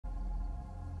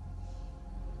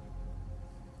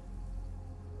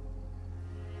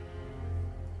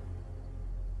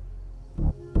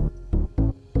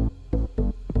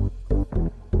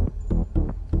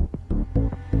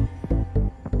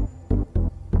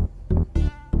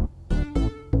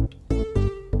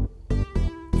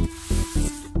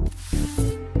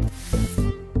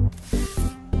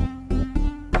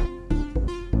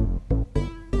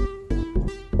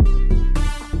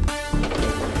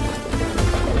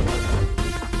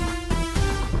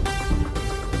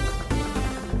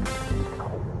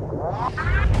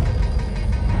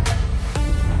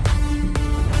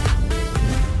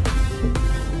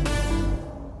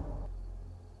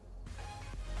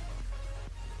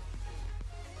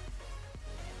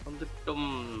வந்துட்டோம்.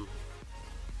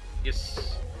 எஸ்,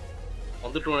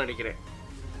 வந்துட்டோம்னு நினைக்கிறேன்.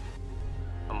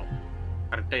 ஆமாம்,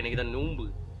 கரெக்டாக இன்றைக்கி தான் நோம்பு.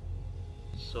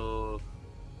 ஸோ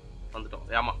வந்துட்டோம்.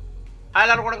 ஆமாம். ஹாய்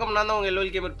எல்லாரும் வணக்கம். நான் தான் உங்கள்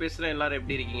LolGamer பேசுகிறேன். எல்லோரும்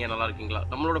எப்படி இருக்கீங்க? நல்லா இருக்கீங்களா?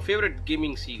 நம்மளோட ஃபேவரட்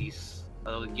கேமிங் சீரீஸ்,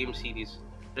 அதாவது game series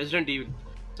resident evil.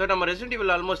 So நம்ம ரெசிடென்ட்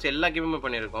ஈவில் ஆல்மோஸ்ட் எல்லா கேமுமே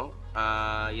பண்ணியிருக்கோம்.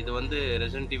 இது வந்து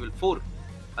ரெசிடென்ட் ஈவில் 4,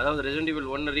 அதாவது ரெசிடென்ட்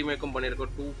ஈவில் 1 ரீமேக்கும்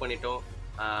பண்ணியிருக்கோம், 2 பண்ணிட்டோம்,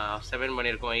 7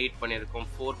 பண்ணியிருக்கோம், 8 பண்ணியிருக்கோம்,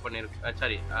 4 பண்ணியிருக்கோம்,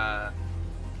 சாரி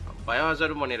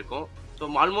பயோஹாசர்டும் பண்ணியிருக்கோம். ஸோ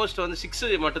ஆல்மோஸ்ட் வந்து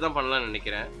 6 மட்டும் தான் பண்ணலாம்னு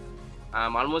நினைக்கிறேன்.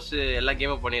 ஆல்மோஸ்ட் எல்லா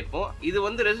கேமும் பண்ணியிருப்போம். இது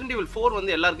வந்து ரெசிடென்ட் ஈவில் 4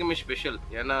 வந்து எல்லாருக்குமே ஸ்பெஷல்.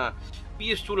 ஏன்னா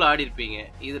PS2ல ஆடி இருப்பீங்க.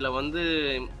 இதில் வந்து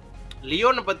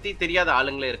லியோனை பற்றி தெரியாத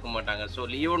ஆளுங்களே இருக்க மாட்டாங்க. ஸோ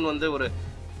லியோன் வந்து ஒரு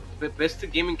பெஸ்ட்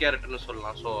கேமிங் கேரக்டர்னு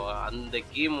சொல்லலாம். ஸோ அந்த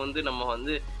கேம் வந்து நம்ம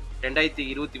வந்து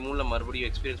 2023 மறுபடியும்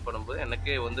எக்ஸ்பீரியன்ஸ் பண்ணும்போது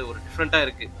எனக்கு வந்து ஒரு டிஃப்ரெண்ட்டாக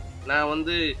இருக்குது. நான்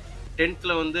வந்து 10th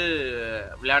வந்து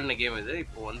விளையாடின கேம் இது.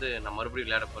 இப்போ வந்து நான் மறுபடியும்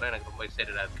விளையாட போகிறேன். எனக்கு ரொம்ப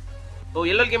எக்ஸைட்டடாக இருக்குது. ஸோ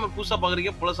LolGamer புதுசாக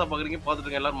பார்க்குறீங்க, புதுசாக பார்க்குறீங்க,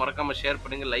 பார்த்துட்டுங்க. எல்லோரும் மறக்காமல் ஷேர்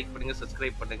பண்ணுங்கள், லைக் பண்ணுங்கள்,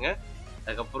 சப்ஸ்கிரைப் பண்ணுங்கள்.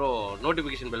 அதுக்கப்புறம்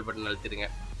நோட்டிஃபிகேஷன் பெல் பட்டன் அழுத்திடுங்க.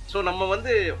 ஸோ நம்ம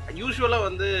வந்து யூஸ்வலாக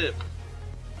வந்து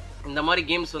இந்த மாதிரி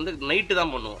கேம்ஸ் வந்து நைட்டு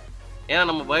தான் பண்ணுவோம். ஏன்னா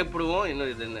நம்ம பயப்படுவோம்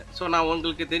இன்னும் இதுன்னு. ஸோ நான்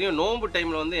உங்களுக்கு தெரியும் நோம்பு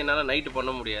டைமில் வந்து என்னால் நைட்டு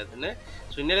பண்ண முடியாதுன்னு.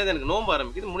 ஸோ இன்னிலேருந்து எனக்கு நோம்பு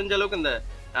ஆரம்பிக்குது. முடிஞ்ச அளவுக்கு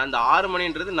அந்த 6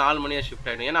 மணின்றது 4 மணியாக ஷிஃப்ட்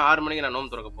ஆகிடும். ஏன்னா 6 மணிக்கு நான்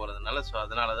நோம்பு திறக்க போகிறதுனால. ஸோ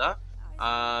அதனால தான்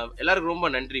எல்லாருக்கும் ரொம்ப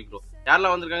நன்றி ப்ரோ.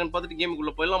 யாரெல்லாம் வந்திருக்காங்கன்னு பார்த்துட்டு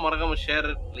கேமுக்குள்ளே போயெல்லாம் மறக்காமல் ஷேர்,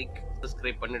 லைக்,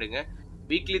 சப்ஸ்கிரைப் பண்ணிவிடுங்க.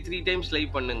 வீக்லி 3 டைம்ஸ் லைவ்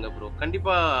பண்ணுங்க ப்ரோ.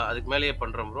 கண்டிப்பாக அதுக்கு மேலேயே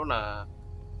பண்ணுறேன் ப்ரோ.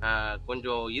 நான்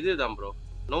கொஞ்சம் இது தான் ப்ரோ,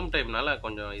 நோம் டைம்னால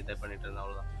கொஞ்சம் இதை பண்ணிட்டு இருந்தேன்,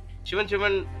 அவ்வளோதான்.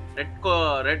 சிவன்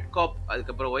ரெட் காப்,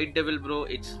 அதுக்கப்புறம் white devil bro,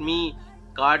 it's me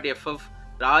card FF,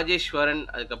 Rajeswaran,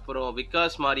 அதுக்கப்புறம்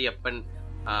விகாஸ் மாரியப்பன்.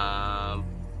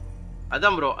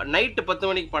 அதான் ப்ரோ, நைட்டு 10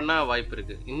 மணிக்கு பண்ணால் வாய்ப்பு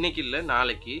இருக்குது. இன்னைக்கு இல்லை,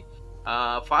 நாளைக்கு.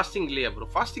 ஃபாஸ்டிங் இல்லையா ப்ரோ?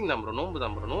 ஃபாஸ்டிங் தான் ப்ரோ, நோம்பு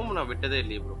தான் ப்ரோ. நோம்பு நான் விட்டதே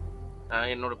இல்லையே ப்ரோ.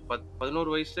 என்னோட 11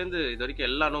 வயசுலேருந்து இது வரைக்கும்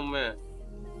எல்லா நோம்புமே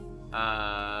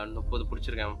 30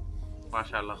 பிடிச்சிருக்கேன்.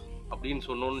 மாஷா அல்லாஹ் அப்படின்னு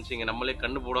சொன்னோன்னு வச்சுங்க, நம்மளே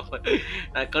கண்ணு போடாம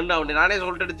கண்ணு அப்படி நானே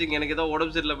சொல்லிட்டு அடிச்சுங்க. எனக்கு ஏதோ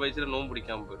உடம்பு சரியில்லை போயிடுச்சுன்னா நோம்பு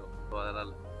பிடிக்காம போயிடும். ஸோ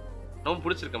அதனால் நோம்பு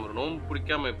பிடிச்சிருக்கேன் ப்ரோ. நோம்பு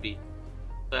பிடிக்காம எப்படி?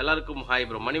 ஸோ எல்லாருக்கும் hi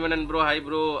bro. Manivannan bro hi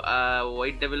bro.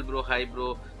 White devil bro hi bro.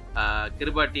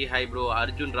 கிருபாட்டி hi bro.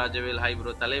 Arjun Rajavel hi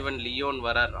bro. தலைவன் லியோன்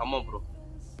வரார். ஆமாம் ப்ரோ,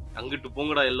 அங்கிட்டு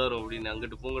போங்கடா எல்லாரும் அப்படின்னு,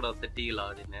 அங்கிட்டு போங்கடா செட்டிகளா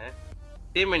அப்படின்னு.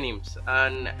 தேமனிம்ஸ்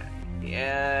and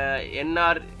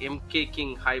NRMK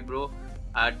king hi bro.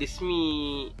 டிஸ்மி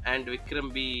and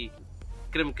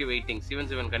விக்ரம்க்கு waiting.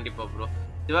 Sivan கண்டிப்பா ப்ரோ.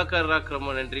 திவாகர் ராக்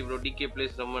ரொம்ப நன்றி ப்ரோ. DK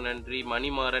பிளேஸ் ரொம்ப நன்றி.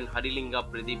 மணிமாறன், ஹரிலிங்கா,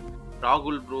 பிரதீப்,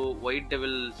 ராகுல் bro, white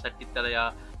devil, சட்டித்தலையா,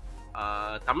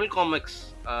 Tamil comics,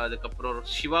 அதுக்கப்புறம்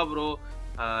சிவா ப்ரோ,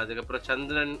 அதுக்கப்புறம்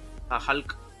சந்திரன்,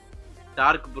 ஹல்க்,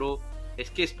 டார்க் ப்ரோ,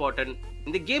 SK ஸ்பாட்டன்.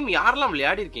 இந்த கேம் யாரெல்லாம்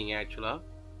விளையாடி இருக்கீங்க? ஆக்சுவலா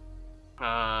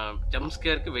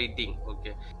ஜம்ஸ்கேருக்கு வெயிட்டிங்.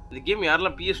 ஓகே, இந்த கேம்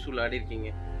யாரெல்லாம் PS2ல ஆடி இருக்கீங்க?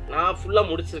 நான் ஃபுல்லாக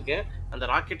முடிச்சிருக்கேன். அந்த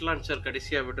ராக்கெட் லான்ச்சர்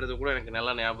கடைசியாக விடுறது கூட எனக்கு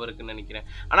நல்லா ஞாபகம் இருக்குன்னு நினைக்கிறேன்.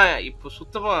 ஆனால் இப்போ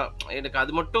சுத்தமாக எனக்கு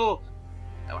அது மட்டும்,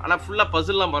 ஆனால் ஃபுல்லாக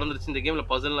பசில்லாம் மறந்துடுச்சு. இந்த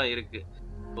கேமில் பசில்லாம் இருக்குது.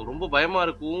 ரொம்ப பயமாக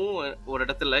இருக்கும் ஒரு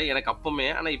இடத்துல எனக்கு அப்போமே.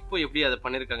 ஆனால் இப்போ எப்படி அதை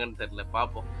பண்ணியிருக்காங்கன்னு தெரியல,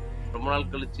 பார்ப்போம். ரொம்ப நாள்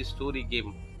கழிச்சு story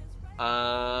game.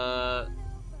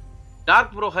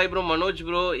 Dark bro hi bro. Manoj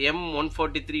bro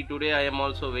M143 today I am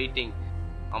also waiting.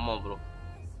 ஆமாம் ப்ரோ.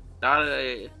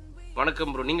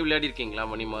 வணக்கம் ப்ரோ. நீங்கள் விளையாடி இருக்கீங்களா?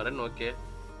 Manimaran okay.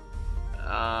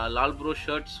 Lal bro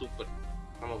shirt super.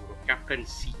 ஆமாம் bro. Captain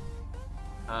C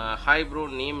hi bro.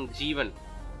 Name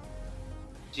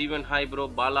ஜீவன் hi bro.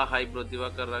 Bala hi bro.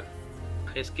 Diwakar rock,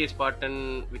 SK ஸ்பாட்டன்,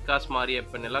 Vikas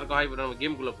Mariyappan, எல்லாருக்கும் hi bro. நம்ம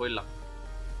கேமுக்குள்ளே போயிடலாம்.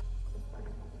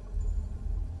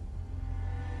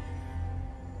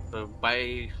 By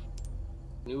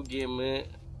new game,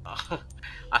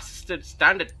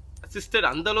 assisted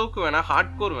அந்த அளவுக்கு வேணாம்,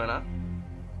 ஹார்ட் கோர் வேணாம்.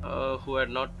 who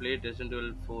had not played Resident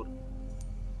Evil 4,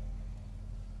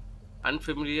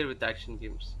 unfamiliar with action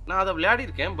games. நான் அதை விளையாடி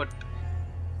இருக்கேன், பட்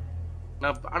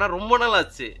ஆனால் ரொம்ப நாள்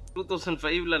ஆச்சு.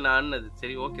 2005ல நான் ஆனது.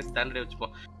 சரி ஓகே, ஸ்டாண்டர்டே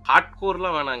வச்சுப்போம். ஹார்ட்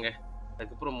கோர்லாம் வேணாங்க,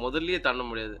 அதுக்கப்புறம் முதல்லயே தாண்ட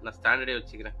முடியாது. நான் ஸ்டாண்டர்டே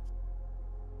வச்சுக்கிறேன்.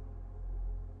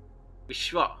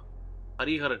 Vishwa,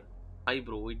 Hariharan hi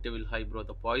bro. White devil hi bro.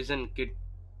 The poison kit,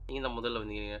 நீங்கள் தான் முதல்ல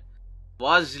வந்தீங்க.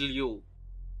 வாஸ்லியோ,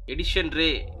 எடிஷன் ரே,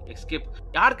 எஸ்கேப்.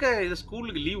 யாருக்கு இது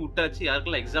ஸ்கூலுக்கு லீவ் விட்டாச்சு,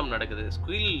 யாருக்கெல்லாம் எக்ஸாம் நடக்குது,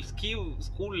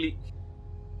 ஸ்கூல்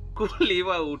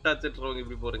லீவா விட்டாச்சுன்றவங்க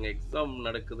இப்படி போடுங்க, எக்ஸாம்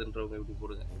நடக்குதுன்றவங்க இப்படி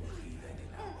போடுங்க.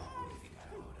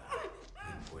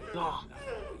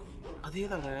 அதே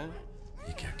தாங்க.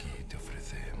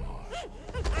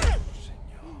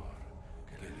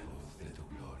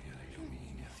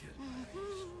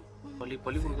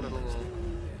 பள்ளி கொடுக்குறானுங்க.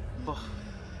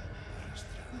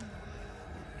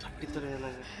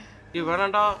 சட்டித்தலையானுங்க.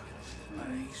 வேணாண்டா.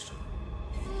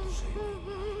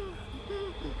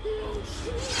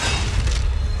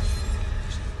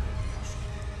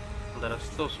 அந்த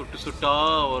ரத்தம் சுட்டு சுட்டா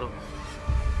வரும்.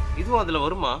 இதுவும் அதுல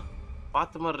வருமா?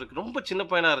 பார்த்த மாதிரி இருக்கு. ரொம்ப சின்ன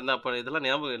பையனா இருந்தா அப்ப இதெல்லாம்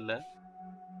ஞாபகம் இல்ல.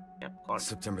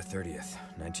 September 30th,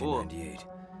 1998.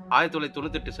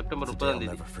 1998 செப்டம்பர் 30ஆம்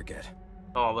தேதி.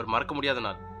 அவர் மறக்க முடியாத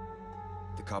நாள்.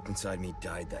 The cop inside me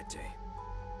died that day.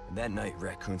 And that night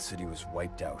Raccoon City was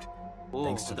wiped out.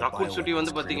 Raccoon City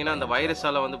வந்து பாத்தீங்கன்னா அந்த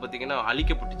வைரஸால வந்து பாத்தீங்கன்னா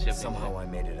அழிக்கப்பட்டுச்சு. Somehow I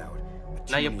made it out.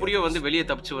 நான் எப்படியோ வந்து வெளிய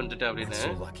தப்பிச்சு வந்துட்டேன் அப்படினு.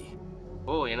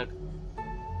 எனக்கு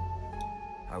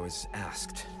I was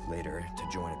asked later to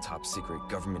join a top secret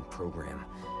government program.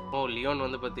 Leon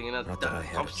வந்து பாத்தீங்கன்னா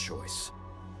choice.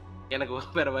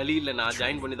 எனக்கு வேற வழி இல்ல நான்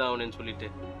ஜாயின் பண்ணி தான் ஆவணும்னு சொல்லிட்டு.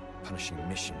 Punishing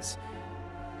missions.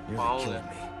 Nearly killed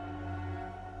me.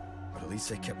 But at least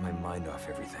I kept my mind off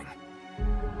everything.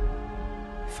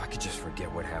 If I could just forget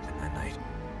what happened that night.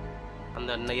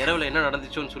 அந்த இரவுல என்ன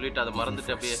நடந்துச்சுன்னு சொல்லிட்டு அத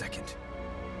மறந்துட்டு அப்படியே.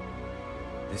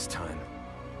 This time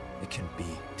it can be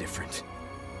different.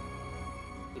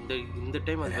 இந்த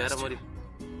டைம் அது வேற மாதிரி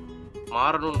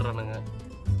மாறணும்ன்றானுங்க.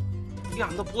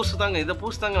 அந்த போஸ்ட் தாங்க இந்த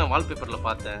போஸ்ட் தாங்க நான் வால்பேப்பர்ல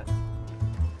பார்த்தேன்.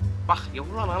 பா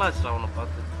எவ்வளவு நாள் ஆச்சு அவனை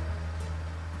பார்த்து.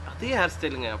 அதே ஹேர்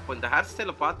ஸ்டைலுங்க. அப்போ இந்த ஹேர்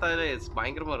ஸ்டைல பார்த்தாலே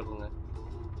பயங்கரமா இருக்குங்க.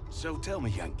 So tell me,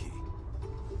 Yankee,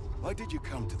 why did you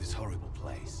come to this horrible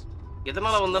place?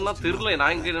 எதனால வந்தேன்னா தெரியல.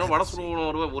 நான் இங்க என்ன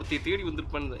வடசுருவன ஒருத்தி தேடி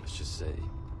வந்திருப்பேன். Let's just say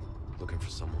looking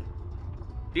for someone.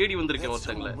 தேடி வந்திருக்கேன்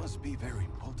ஒருத்தங்கள.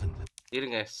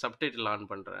 இருங்க சப்டைட்டில் ஆன்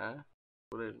பண்றேன்.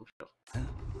 ஒரு நிமிஷம்.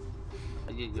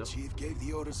 ஐயோ. Chief gave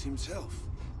the orders himself.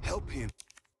 Help him.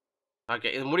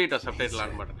 Okay இது முடியட்டும் சப்டைட்டில்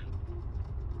ஆன் பண்றேன்.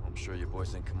 I'm sure your boys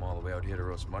didn't come all the way out here to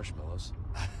roast marshmallows.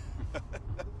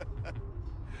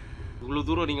 இவ்வளவு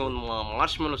தூரம் நீங்க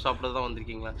மார்ஷ்மெல்லோ சாப்பிட தான்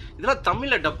வந்திருக்கீங்களா? இதெல்லாம்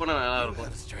தமிழ்ல டப் பண்ணா நல்லா இருக்கும்.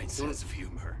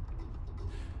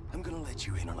 I'm going to let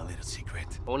you in on a little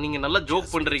secret. நீங்க நல்லா ஜோக்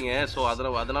பண்றீங்க. சோ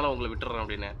அதனால உங்களை விட்டுறேன்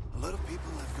அப்படினே. A lot of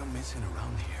people have gone missing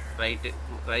around here. Right.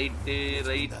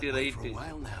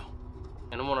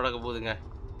 என்னமோ நடக்க போகுதுங்க.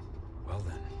 Well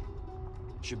then.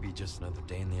 Should be just another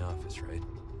day in the office, right?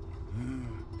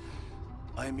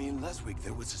 I mean, last week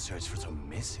there was a search for some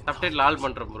missing. Subtitle all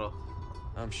பண்றேன் bro.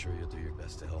 I'm sure you'll do your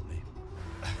best to help me.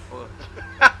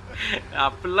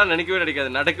 அப்பெல்லாம் நடக்கவே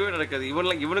நடக்காது.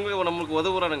 இவனுங்க நமக்கு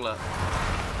உதவுறானுங்களா?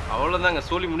 அவ்வளவுதாங்க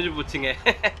சோலி முடிஞ்சு போச்சுங்க.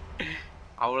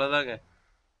 அவ்வளவுதாங்க.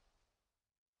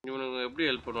 இவனுங்க எப்படி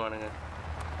ஹெல்ப் பண்ணுவானுங்க?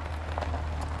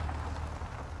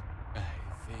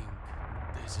 I think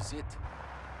this is it.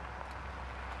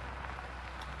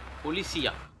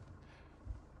 Policia.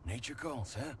 Nature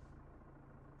calls, huh?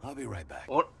 I'll be right back.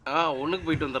 ஒண்ணுக்கு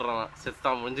போயிட்டு வந்துடுறான். செத்தா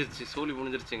முடிஞ்சிருச்சு. சோலி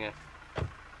முடிஞ்சிருச்சுங்க.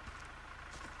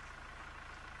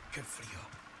 Qué frío.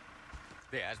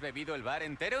 ¿Te has bebido el bar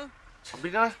entero?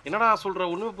 அப்படினா என்னடா சொல்ற?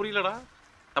 ஒண்ணுமே புரியலடா.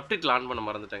 சப்டைட்டில் ஆன் பண்ண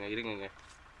மறந்துட்டேங்க. இருங்கங்க.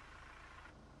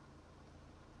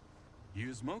 You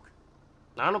smoke?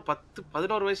 நானும்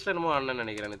 11 வயசுல என்னமோ ஆனேன்னு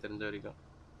நினைக்கிறேன் எனக்கு தெரிஞ்ச வரைக்கும்.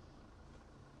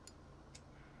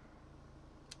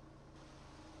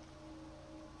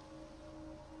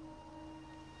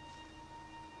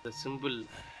 The symbol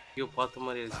ஐயோ பார்த்த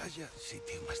மாதிரி இருக்கு. Vaya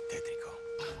sitio más tétrico.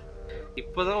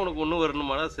 இப்பதான் உனக்கு ஒண்ணு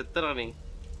வரணுமாடா? செத்தறா நீ.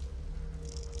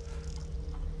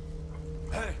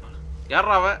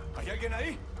 யாரா அவன்?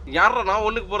 யாரா நான்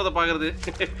ஒண்ணுக்கு போறத பாக்குறது?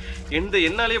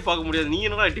 என்னாலயே பார்க்க முடியாது. நீ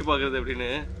என்னடா எட்டி பாக்குறது அப்படினு.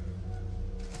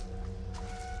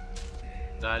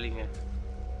 காலிங்க.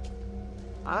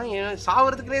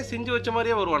 சாவறதுக்குனே செஞ்சு வச்ச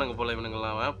மாதிரியே வருவானுங்க போல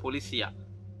இவனுங்கலாம். அவன் போலீசியா.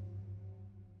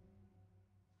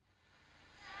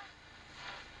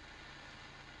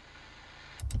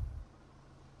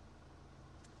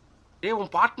 டேய்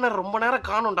உன் பார்ட்னர் ரொம்ப நேரம்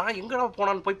காணோம்டா. எங்கடா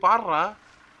போனான்னு போய் பாருடா.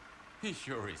 He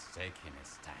sure is taking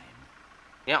his time.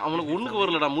 அவனுக்கு ஒண்ணுக்கு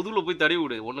வரலடா. முதுகுல போய் தடவி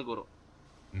விடு. ஒண்ணுக்கு வரும்.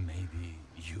 Maybe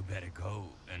you better go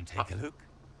and take a look.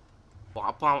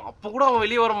 அப்ப கூட அவன்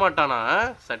வெளிய வர மாட்டானா?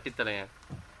 சட்டி தலையன்.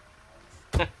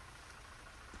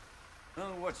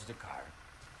 What's the car?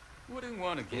 Wouldn't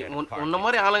want to get உன்ன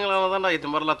மாதிரி ஆளுங்களால தான்டா இந்த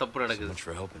மாதிரிலாம் தப்பு நடக்குது. Thanks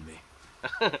for helping me.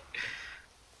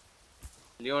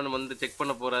 Leon வந்து செக்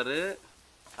பண்ண போறாரு.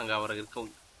 அங்க அவரை இருக்க.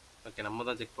 ஓகே நம்ம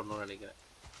தான் செக் பண்ணணும்னு நினைக்கிறேன்.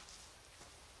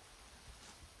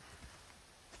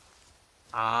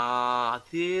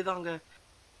 அதேதாங்க.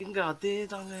 இங்க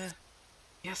அதேதாங்க.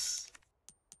 S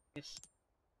S.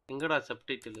 எங்கடா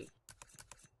சப்டைட்டில்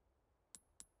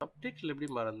எப்படி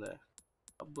மறந்த?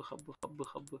 Hub hub hub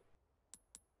hub.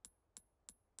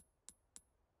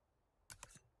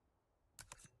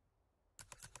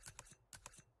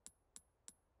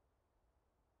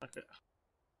 Okay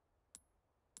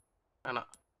ஆனா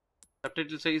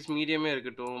சப்டைட்டில் சைஸ் மீடியமே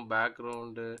இருக்கட்டும்.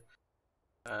 பேக்ரவுண்டு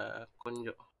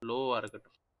கொஞ்சம் லோவா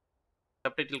இருக்கட்டும்.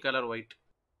 Subtitle colour white.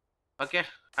 Okay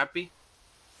happy.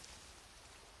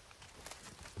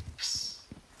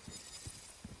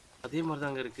 அதே மாதிரி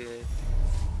தாங்க இருக்கு.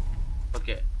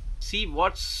 Okay see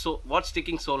what's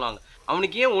taking so long.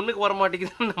 அவனுக்கு ஏன் ஒண்ணுக்கு வர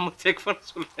மாட்டேங்குதுன்னு நம்ம செக் பண்ண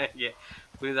சொல்றாங்க.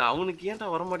 புரியுதா? அவனுக்கு ஏன்டா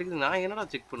வர மாட்டேங்குது, நான் என்னடா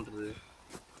செக் பண்றது?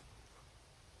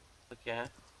 ஓகே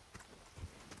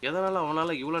எதனால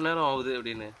அவனால இவ்வளவு நேரம் ஆகுது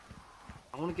அப்படின்னு.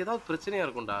 அவனுக்கு ஏதாவது பிரச்சனையா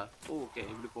இருக்கும்டா. ஓகே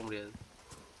இப்படி போக முடியாது.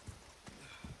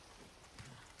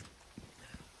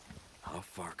 How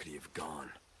far could he have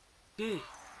gone? ஏய்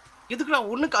எதுக்குடா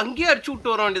ஒண்ணுக்கு அங்கேயே அடிச்சு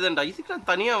விட்டு வர வேண்டியதுண்டா, இதுக்குடா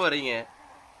தனியா வரீங்க?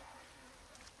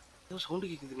 ஏதோ சவுண்ட்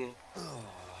கேக்குதுங்க.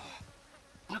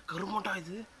 என்ன கருமாட்டா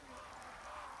இது?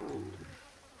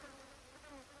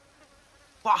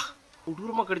 பா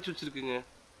கொடூரமா கடிச்சு வச்சிருக்குங்க.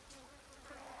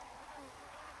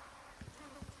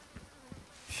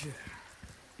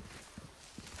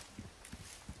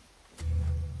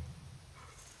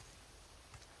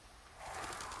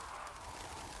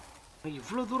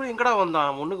 இவ்வளவு தூரம் எங்கடா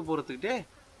வந்தான் ஒண்ணுக்கு போறதுக்கிட்டே?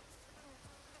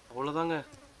 அவ்வளவுதாங்க.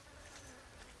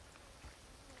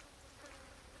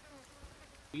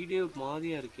 வீடியோ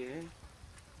மாதிரியா இருக்கே,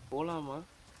 போலாமா?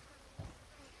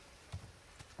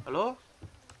 ஹலோ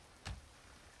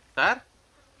சார்,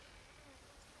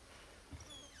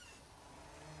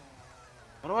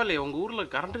 பரவாயில்லையே உங்க ஊர்ல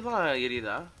கரண்ட் தான்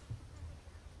எரியுதா?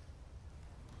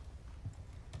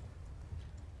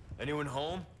 Anyone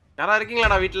home? யாரா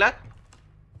இருக்கீங்களாடா வீட்டுல?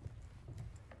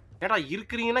 ஏடா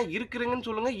இருக்கிறீங்கன்னா இருக்கிறீங்கன்னு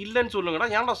சொல்லுங்க, இல்லன்னு சொல்லுங்கடா.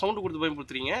 ஏன்டா சவுண்ட் கொடுத்து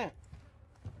பயன்படுத்துறீங்க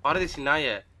பாரதேசி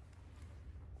நாய?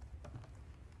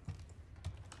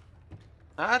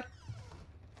 சார்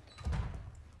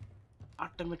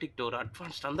ஆட்டோமேட்டிக் டோர்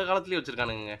அட்வான்ஸ்ட் அந்த காலத்துலயே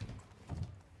வச்சிருக்கானுங்க.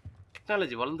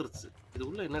 டெக்னாலஜி வளர்ந்துருச்சு. இது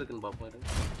உள்ள என்ன இருக்குன்னு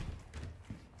பாப்போம்.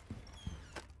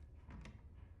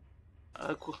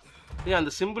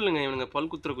 அந்த சிம்பிளுங்க இவனுங்க பல்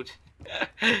குத்துற குச்சி.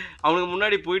 அவனுக்கு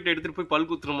முன்னாடி போயிட்டு எடுத்துட்டு போய் பல்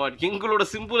குத்துருமா, எங்களோட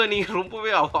சிம்பிளை நீங்க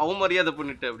ரொம்பவே அவமரியாதை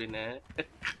பண்ணிட்டு அப்படின்னு.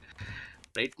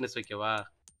 பிரைட்னஸ் வைக்கவா?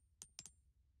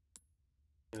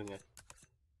 இருங்க.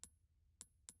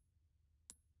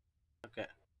 ஓகே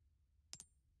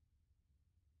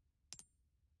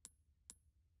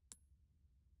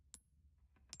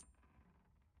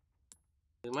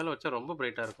இது மேல வச்சா ரொம்ப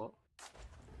பிரைட்டா இருக்கும்.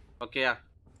 ஓகேயா?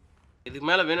 இதுக்கு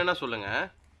மேல வேணும்னா சொல்லுங்க.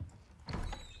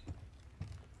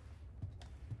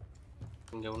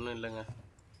 இங்க ஒண்ணும் இல்லைங்க.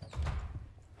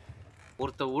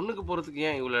 ஒருத்த ஒண்ணுக்கு போறதுக்கு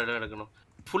ஏன் இவ்வளவு இடம் எடுக்கணும்?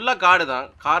 ஃபுல்லா காடு தான்.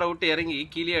 காரை விட்டு இறங்கி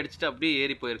கீழே அடிச்சுட்டு அப்படியே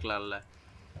ஏறி போயிருக்கலாம்ல.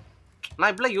 நான்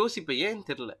இப்படிலாம் யோசிப்பேன், ஏன்னு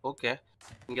தெரியல. ஓகே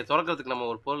இங்க திறக்கிறதுக்கு நம்ம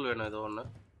ஒரு பொருள் வேணும், ஏதோ ஒண்ணு.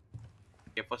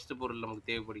 ஓகே ஃபர்ஸ்ட் பொருள் நமக்கு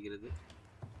தேவைப்படுகிறது.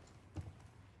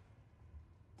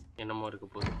 என்னமோ இருக்க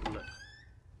போகுது உள்ள.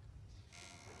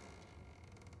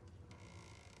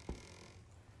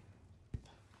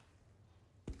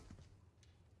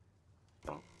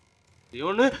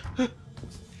 யோனு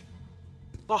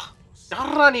வா,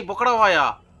 யாரா நீ பொக்கடவாயா?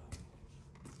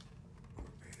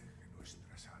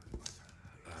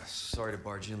 Sorry to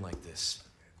barge in like this.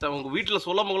 உங்க வீட்டுல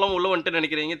சொல்ல முகலாம் உள்ள வந்துட்டு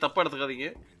நினைக்கிறீங்க, தப்பா எடுத்துக்காதீங்க.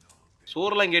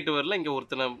 சோறுலாம் கேட்டு வரல, இங்க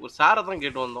ஒருத்தனை ஒரு சாரை தான்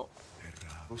கேட்டு வந்தோம்.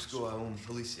 Busco a un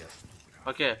policía.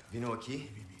 Okay Vino aquí?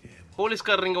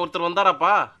 போலீஸ்காரர் இங்க ஒருத்தர்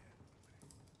வந்தாராப்பா.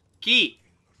 கீ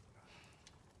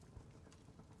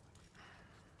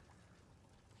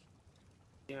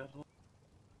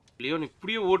லியோன்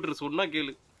இப்படியே ஓட்டுரு, சொன்னா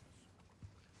கேளு.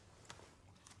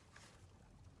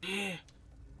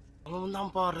 அவன்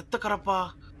வந்தான்ப்பா, ரத்த கரப்பா.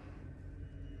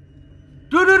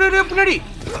 பின்னாடி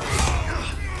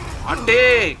அடே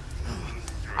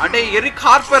அடே எரிக்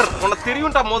ஹார்பர், உனக்கு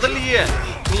தெரியும்டா முதல்லயே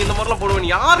நீ இந்த மாதிரிலாம்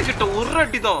போடுவேன். யாருக்கிட்ட ஒரு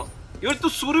அடி தான் எடுத்து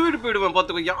சுருவிட்டு போயிடுவேன்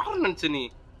பாத்துக்கோ. யாரு நினைச்ச நீ?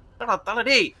 என்னடா தலை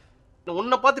டேய்,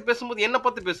 உன்னை பார்த்து பேசும்போது என்ன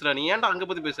பார்த்து பேசுற நீ? ஏன்டா அங்க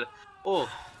பார்த்து பேசுற? ஓ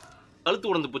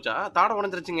கழுத்து உடந்து போச்சா? தாடை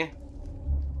உடஞ்சிருச்சுங்க.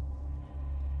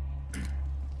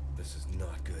 This is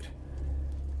not good.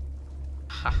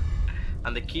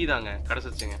 அந்த கீ தாங்க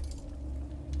கிடைச்சிருச்சுங்க.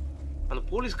 அந்த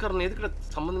போலீஸ்காரன் எதுக்குற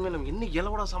சம்பந்தமே இல்லாம என்ன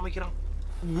இலவடா சமைக்கிறான்?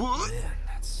 Man,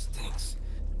 that stinks.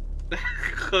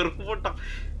 கருப்போட்டான்.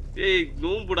 ஏய்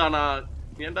நோம்புடானா,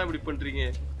 ஏன்டா இப்படி பண்றீங்க?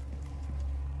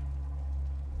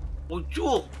 ஓச்சோ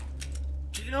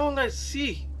சின்னவங்க சி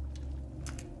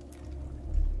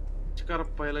சிக்கார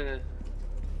பயலுங்க.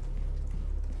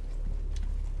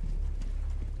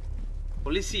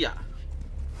 பொலிசியா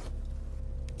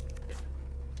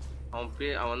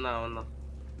அவன் தான்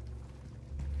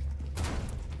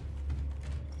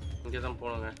இங்கதான்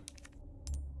போனுங்க.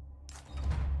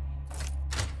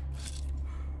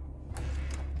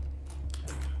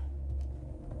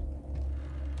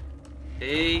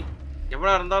 டேய்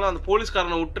எவ்வளவு இருந்தாலும் அந்த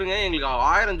போலீஸ்காரனை விட்டுருங்க, எங்களுக்கு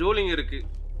 1000 ஜோலிங்க இருக்கு.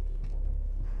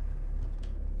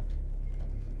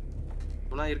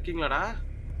 இருக்கீங்களாடா?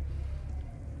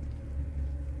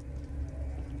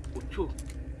 உச்சு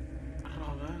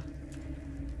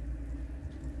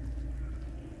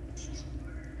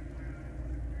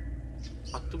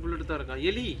 10 புல்லட் தான் இருக்கா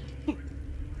எலி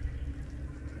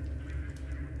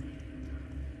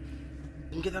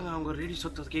இங்க தாங்க அவங்க ரேடி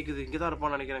சத்தம் கேக்குது இங்க தான்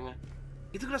இருப்பான்னு நினைக்கிறேங்க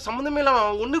இதுக்கு சம்பந்தமே இல்ல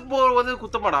அவன் ஒண்ணுக்கு போறது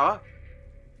குத்தமாடா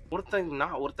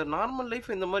ஒருத்தர் நார்மல் லைஃப்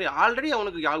இந்த மாதிரி ஆல்ரெடி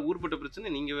அவனுக்கு ஊர்பட்ட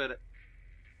பிரச்சனை நீங்க வேற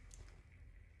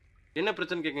என்ன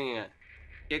பிரச்சனை கேக்குங்க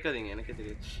கேட்காதீங்க எனக்கே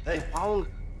தெரியாது பாவங்க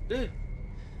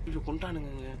இது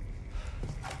கொண்டானுங்க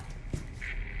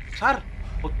சார்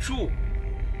அச்சோ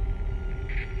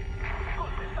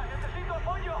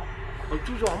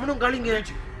அச்சோ அவனும் காலிங்க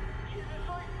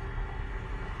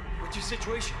What's your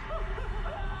situation?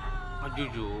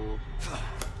 அஜுஜோ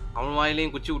அவன்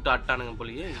வாயிலையும் குச்சி விட்டு ஆட்டானுங்க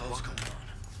போலியே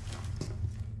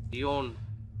ஐயோன்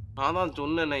நான் தான்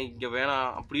சொன்னேன் இங்க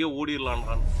வேணாம் அப்படியே ஓடிடலான்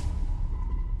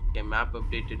Okay, map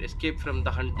updated. Escape from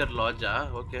the hunter lodge.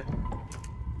 Okay.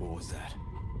 What was that?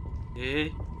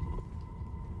 Hey.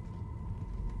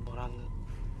 Orang.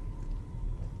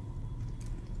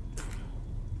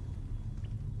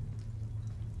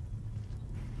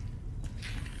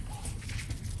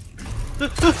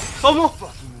 Come on.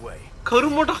 Fucking way.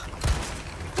 Karumota.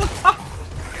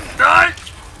 Die.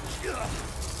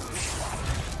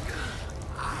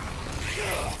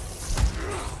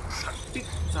 Sakti.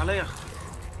 Salaya.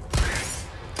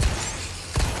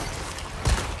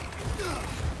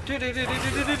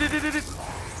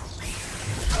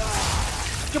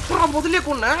 எப்படா முதல்ல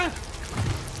கொன்ன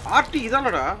ஆர்டி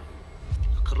இதானடா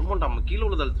கருமண்டா நம்ம கீழே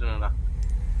உள்ள தள்ளுறேன்டா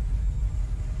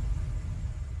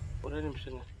ஒரே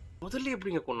நிமிஷங்க முதல்ல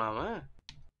எப்படிங்க கொன்னாம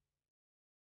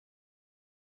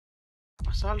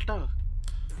அசால்ட்டா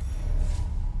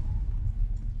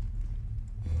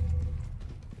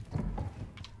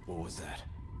What was that?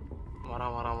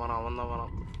 வரான் அவன் தான்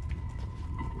வரான்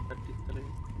தட்டி தலை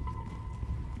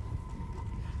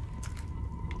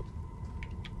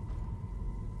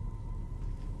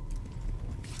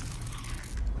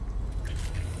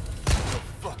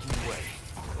Fucking way.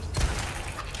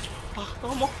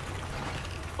 ஆமா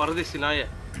பரதேசி நாயே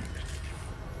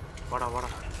வாடா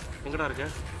எங்கடா இருக்க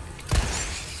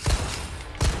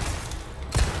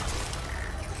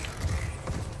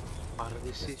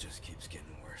பரதேசி Just keeps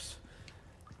getting worse.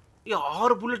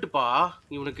 6 புல்லட்டுப்பா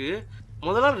இவனுக்கு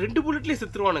முதல்ல 2 புல்லட்லயே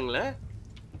செத்துருவானுங்களே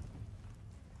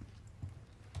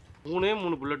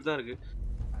 3 புல்லட் தான் இருக்கு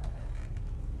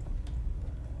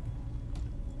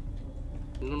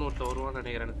இன்னொன்னு ஒருத்த வருவான்னு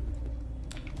நினைக்கிறேன்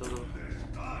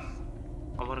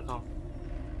அவன் இருக்கான்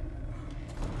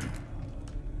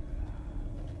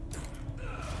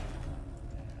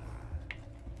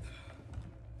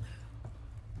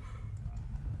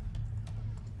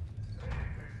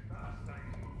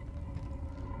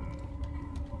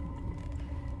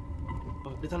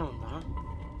அப்படித்தானே வந்தான்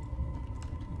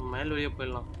மேல் வழியா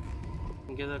போயிடலாம்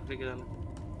இங்கேதான் கிடைக்குதானே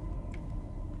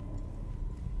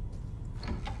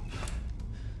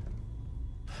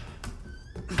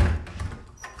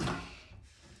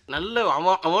நல்ல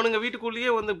அவனுங்க வீட்டுக்குள்ளேயே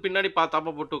வந்து பின்னாடி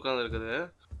தாப்பா போட்டு உட்கார்ந்து இருக்குது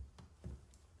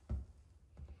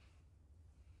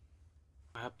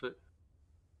map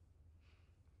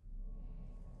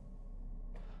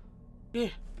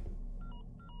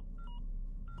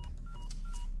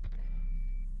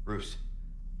Bruce,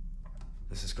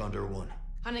 this is Condor 1.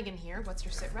 Hunnigan here. What's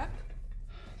your sit rep?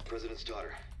 President's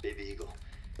daughter, Baby Eagle.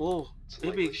 Oh, It's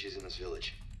Baby. likely she's in this village.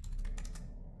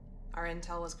 Our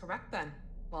intel was correct then.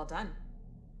 Well done.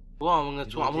 ஓ அவங்க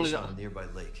Location on a nearby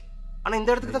lake. ஆனா இந்த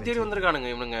இடத்துக்கு தான் தேடி வந்திருக்கானுங்க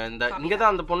இவனுங்க இங்க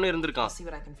தான் அந்த பொண்ணு இருந்திருக்கான் I'll see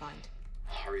what I can find.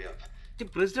 Hurry up.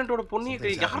 பிரசிடென்ட்டோட பொண்ணு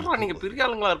யாரா நீங்க பெரிய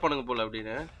ஆளுங்களா இருப்பானுங்க போல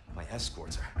அப்படினு My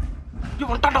escorts are. யோ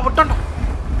வட்டான்டா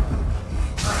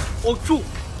ஓ சூ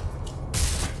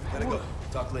Gotta go.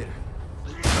 Talk later.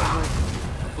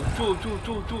 சூ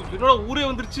என்னடா ஊரே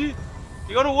வந்துருச்சு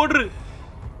இவன ஓடுரு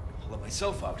Let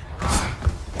myself out.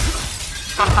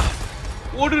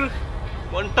 ஓடுரு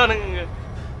வட்டானுங்க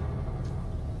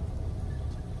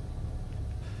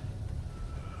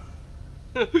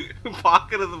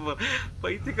பாக்குறது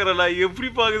பைத்தியக்காரனா எப்படி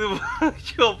பாக்குது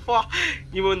அப்பா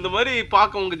இவன் இந்த மாதிரி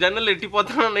பாக்க உங்க ஜன்னல் எட்டி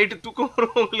பார்த்தா நைட்டு தூக்கம்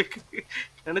வரும் உங்களுக்கு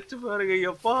நினைச்சு பாருங்க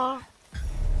அப்பா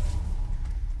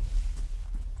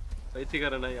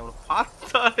பைத்தியக்காரனா அவனை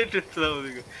பார்த்தாலே டென்ஷன்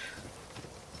ஆகுதுங்க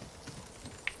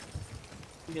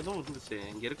இங்க ஏதோ இருந்துச்சு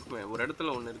இங்க இருக்குமே ஒரு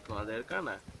இடத்துல ஒண்ணு இருக்கும் அது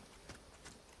இருக்கானே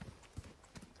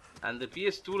அந்த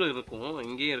PS2ல இருக்கும்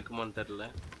இங்கேயும் இருக்குமான்னு தெரியல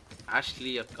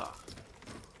ஆஷ்லி அக்கா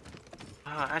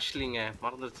ஆஷ்லிங்க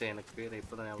மறந்துருச்சு எனக்கு பேரு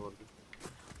இப்பதான் ஞாபகம் வருது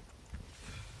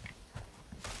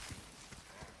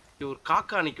ஒரு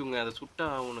காக்கா நிக்குங்க அதை சுட்டா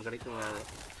ஒண்ணு கிடைக்குங்க அது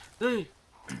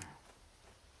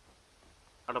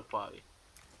அடப்பாவி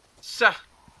ச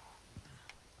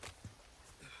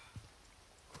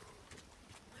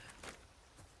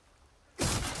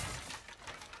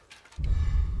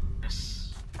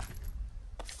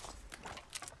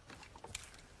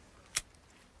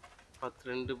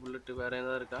 2 புல்லட் வேற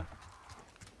ஏதாவது இருக்கா?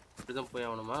 இப்படிதான் போய்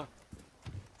ஆகணுமா?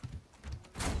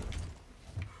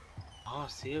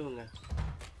 சேவுங்க.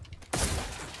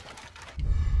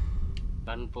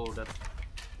 கன் பவுடர்.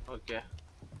 ஓகே.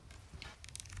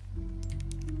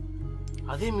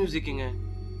 அதே மியூசிக்குங்க.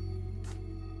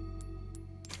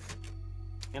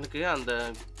 எனக்கு அந்த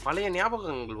பழைய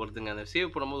ஞாபகங்கள் வருதுங்க. அந்த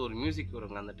சேவ் பண்ணும்போது ஒரு மியூசிக்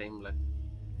வருங்க அந்த டைம்ல.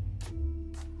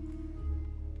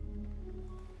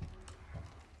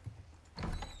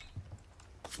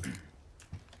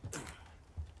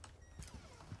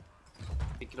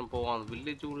 சீக்கிரம் போவோம். அந்த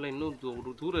வில்லேஜ் உள்ள இன்னும்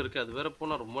ஒரு தூரம் இருக்கு. அது வேற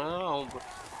போனா ரொம்ப நேரம் ஆகும்.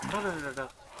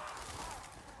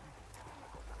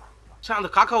 அந்த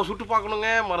காக்காவை சுட்டு பார்க்கணுங்க,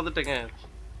 மறந்துட்டேங்க.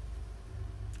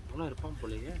 அவனா இருப்பான்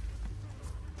போலயே.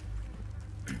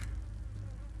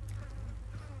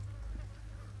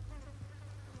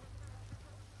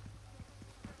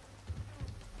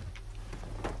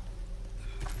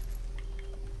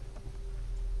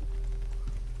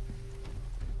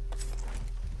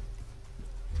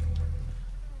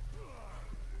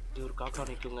 ஒரு காக்கா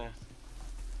நிக்குங்க.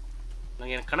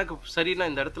 எனக்கு கணக்கு சரின்னா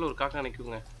இந்த இடத்துல ஒரு காக்கா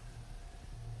நிக்குங்க.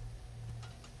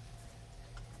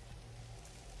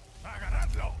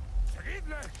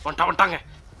 வந்துட்டாங்க.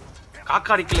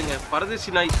 காக்கா அடிக்கலங்க,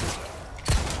 பரதேசி நாய்.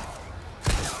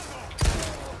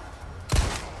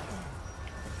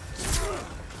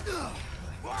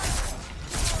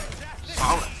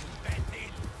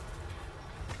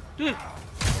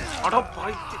 அட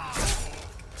பாய்த்து.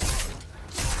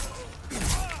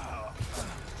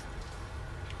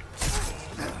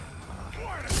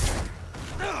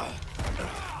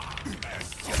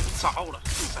 சாவுடா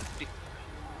சட்டி.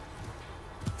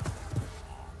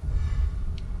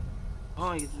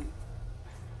 இது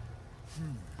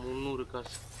 300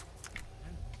 காசு.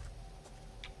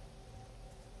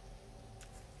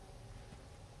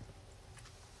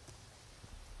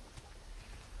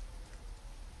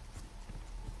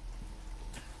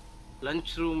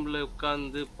 லஞ்ச் ரூம்ல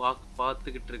உட்கார்ந்து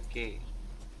பார்த்துக்கிட்டு இருக்கேன்.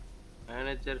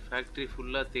 மேனேஜர் ஃபேக்டரி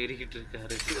ஃபுல்லா தேடிக்கிட்டு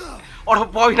இருக்காரு.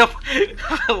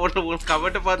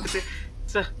 கமெண்ட்டை பார்த்துட்டு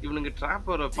சார் இவனுங்க ட்ராப்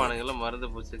வர வைப்பானுங்க,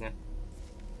 மறந்து போச்சுங்க.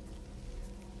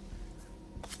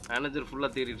 மேனேஜர் ஃபுல்லா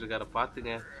தேடிட்டு இருக்காரு,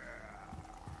 பாத்துங்க.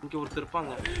 இங்க ஒருத்தர்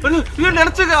இருப்பாங்க.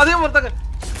 நினைச்சுங்க அதே மாதிரி தாங்க.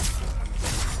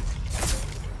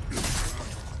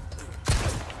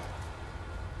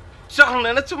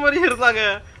 நினைச்ச மாதிரி இருந்தாங்க,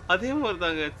 அதே மாதிரி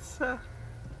தாங்க.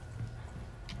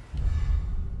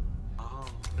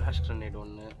 ஃபிளாஷ் கிரனேட்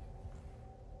ஒன்று.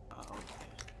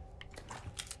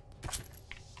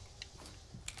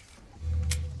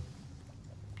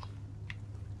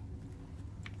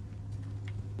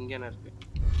 இங்க என்ன இருக்கு?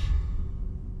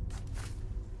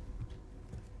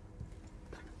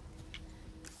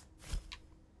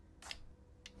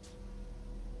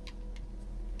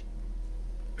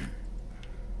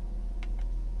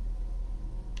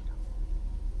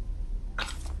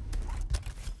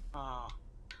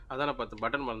 அதான பார்த்து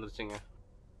பட்டன் மறந்துருச்சுங்க.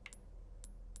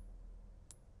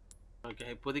 ஓகே,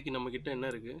 இப்போதைக்கு நம்ம கிட்ட என்ன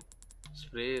இருக்கு?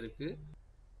 ஸ்ப்ரே இருக்கு,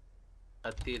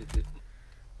 கத்தி இருக்கு.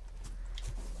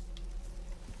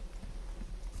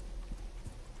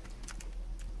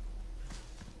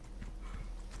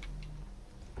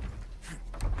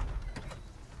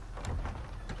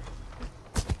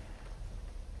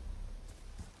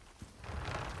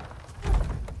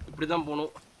 இப்படிதான்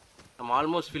போகணும். நம்ம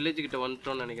ஆல்மோஸ்ட் வில்லேஜ் கிட்ட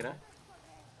வந்துட்டோம்னு நினைக்கிறேன்.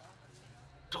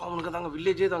 அவனுக்கு தாங்க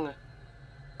வில்லேஜே தாங்க.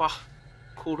 பா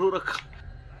கொடூர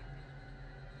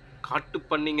காட்டு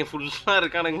பண்ணிங்க ஃபுல்லா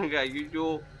இருக்கானுங்க. ஐயோ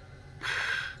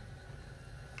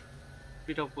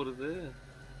இப்படிட்டா போறது.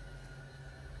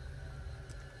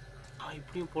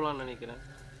 இப்படியும் போலான்னு நினைக்கிறேன்.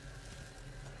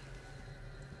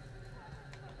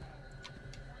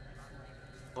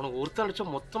 உனக்கு ஒருத்தன் அடிச்சா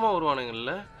மொத்தமா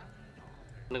வருவானுங்கல்ல.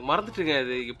 எனக்கு மறந்துட்டுங்க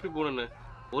இது எப்படி போகணுன்னு.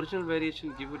 Original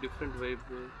variation give different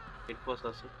vibe. It was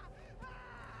awesome.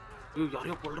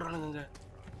 யாரையோ கொல்றானுங்க.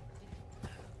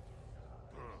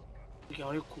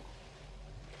 யாரையோ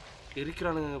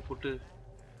எரிக்கிறானுங்க போட்டு.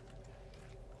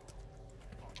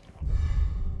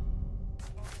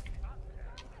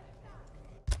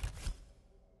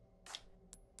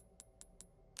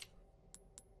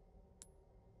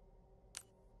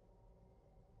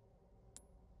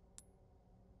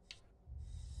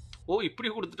 இப்படி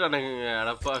கொடுத்துட்டானுங்க.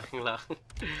 அடப்பாவீங்களா,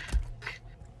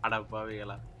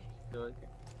 அடப்பாவீங்களா. ஓகே,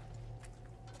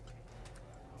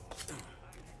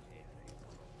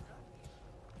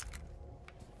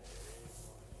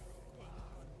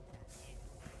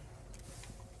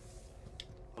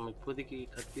 நம்ம இப்போதைக்கு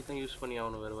கத்தி தான் யூஸ் பண்ணி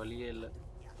ஆகணும், வேற வழியே இல்லை.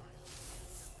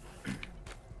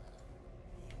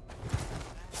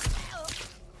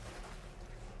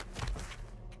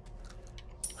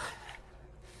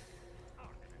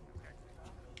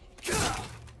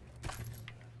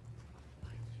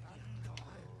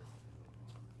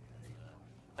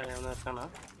 எவனா இருக்கானா?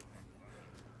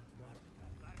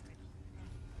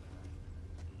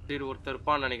 சைடு ஒருத்தர்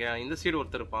இருப்பான்னு நினைக்கிறேன். இந்த சைடு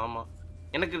ஒருத்தர் இருப்பான். ஆமா,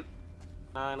 எனக்கு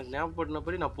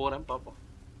ஞாபகப்படுத்தினபடி நான் போறேன், பாப்போம்.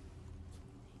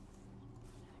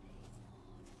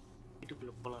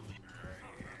 வீட்டுக்குள்ள போலாமே.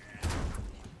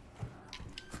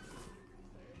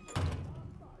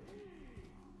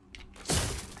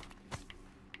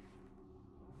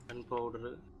 கன்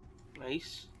பவுடர்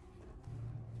நைஸ்.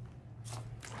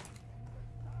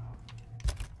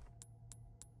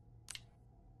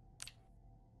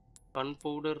 கன்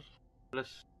பவுடர்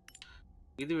ப்ளஸ்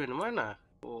இது வேணுமா என்ன?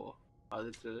 ஓ,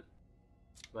 அதுக்கு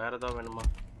வேற ஏதாவது வேணுமா?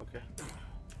 Okay,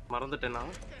 மறந்துட்டேனா.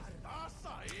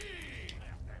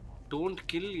 Don't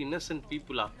kill Innocent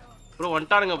பீப்புளா? Bro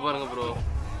வந்துட்டானுங்க பாருங்க ப்ரோ,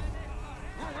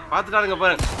 பார்த்துட்டானுங்க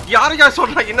பாருங்க. யார்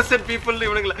சொல்றாங்க இன்னசென்ட் பீப்புள்?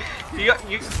 இவனுங்கள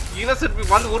இன்னசென்ட்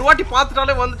பீப்புள் வந்து ஒரு வாட்டி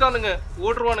பார்த்துட்டாலே வந்துட்டானுங்க,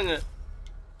 ஓடுருவானுங்க.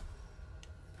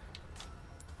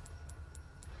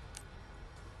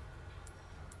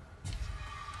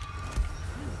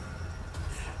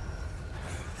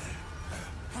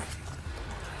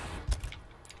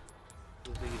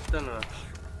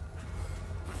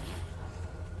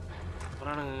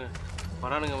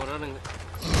 வரானுங்க.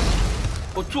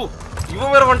 ஒச்சு,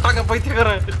 இவன் வேற வந்துட்டாங்க,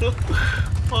 பைத்தியக்காரன்.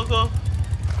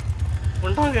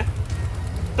 வந்துட்டாங்க,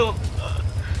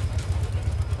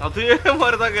 அதே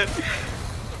மாதிரிதாங்க.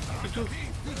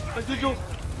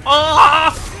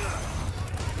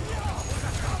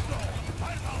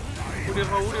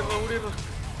 ஊடிடுறா.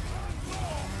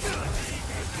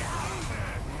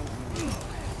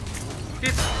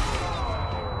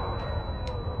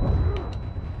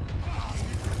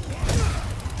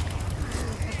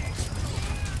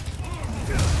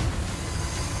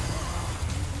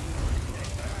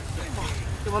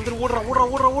 வந்து ஓடுறா.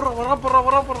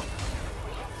 வரா போறா.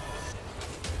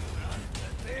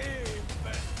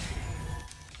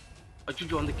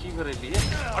 அச்சுச்சு, அந்த கீ வேற இல்லையே.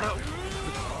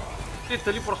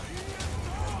 தள்ளி போடா.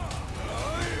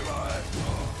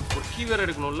 ஒரு கீ வேற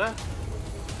எடுக்கணும்ல.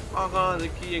 ஆகா, அந்த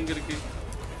கீ எங்க இருக்கு?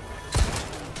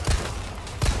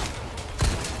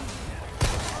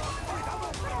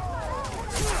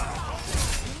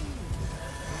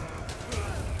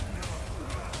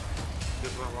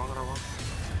 வாங்குறா.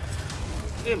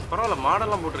 பரவாயில்ல,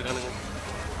 மாடெல்லாம் போட்டிருக்கானுங்க.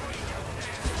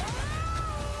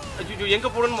 அச்சோ, எங்க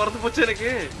போகணும்னு மறந்து போச்சு எனக்கு.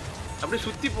 அப்படியே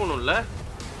சுத்தி போகணும்ல.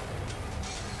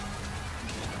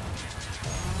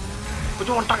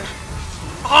 கொஞ்சம் வந்துட்டாங்க.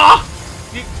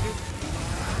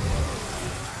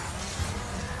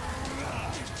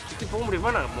 சுத்தி போக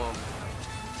முடியுமா? நான்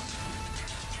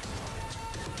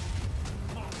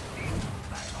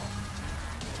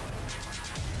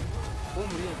போக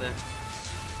முடியாத.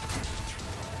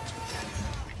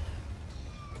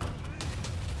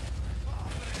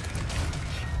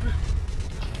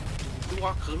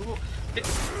 கருவம்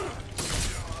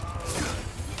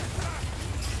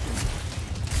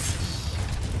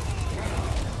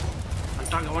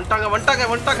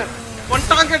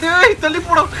வந்துட்டாங்க. டேய், தள்ளி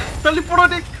போடா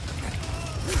டேய்.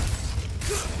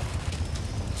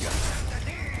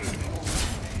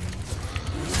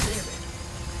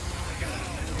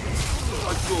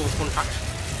 ஐயோ, கொண்டாங்க,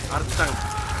 அறுத்துட்டாங்க.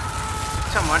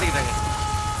 மாட்டிக்கிட்டாங்க.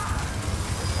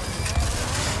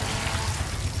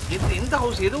 எந்த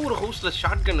ஹவுஸ்? ஏதோ ஒரு ஹவுஸ்ல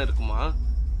ஷார்ட் கன் இருக்குமா?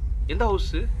 எந்த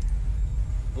ஹவுஸ்?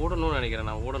 ஓடணும்னு நினைக்கிறேன்.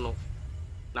 நான் ஓடணும்.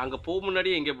 நாங்க போக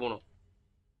முன்னாடியே எங்கே போகணும்?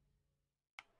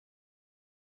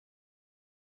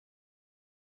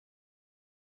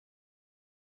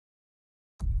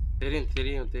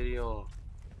 தெரியும்.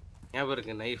 ஞாபகம்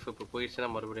இருக்கு. நைஃப் இப்போ போயிடுச்சுன்னா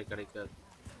மறுபடியும் கிடைக்காது.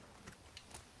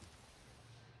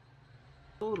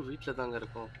 ஒரு வீட்டில் தாங்க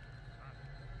இருக்கும்.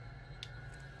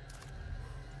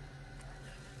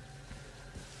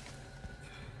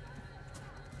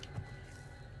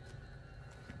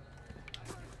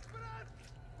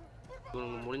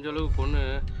 முடிஞ்ச அளவுக்கு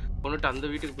கொண்டுட்டு அந்த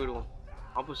வீட்டுக்கு போயிடுவோம்.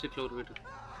 ஆப்போசிட்ல ஒரு வீட்டுக்கு.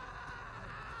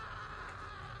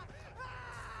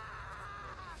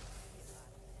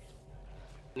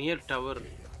 நியர் டவர்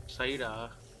சைடா?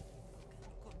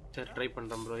 சரி, ட்ரை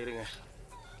பண்றேன் ப்ரோ, இருங்க.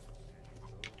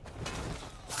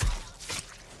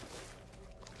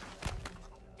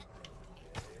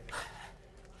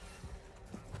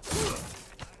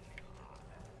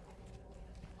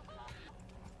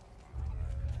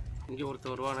 இங்க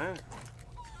ஒருத்தர் வருவானே.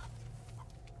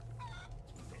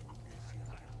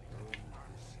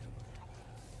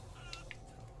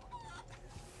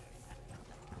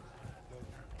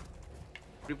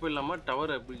 இப்படி போயிடலாமா?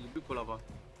 டவர் இப்படி போலாமா?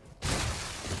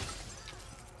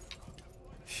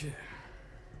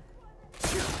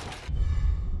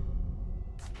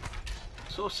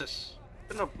 சோர்சஸ்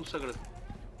என்ன புதுசா கிடக்கு?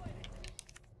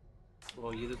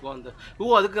 ஓ இதுக்கும் அந்த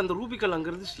அதுக்கு அந்த ரூபிக்கல் அங்க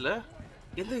இருந்துச்சுல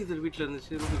எந்த இது வீட்ல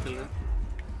இருந்துச்சு ரூபிக்கல்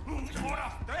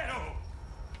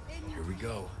Here we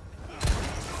go.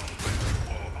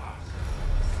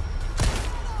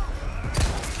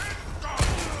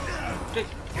 டேய்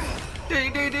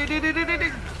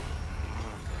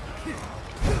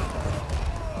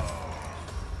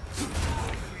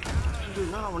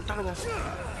நான் வந்துட்டானுங்க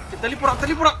தள்ளி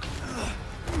போடா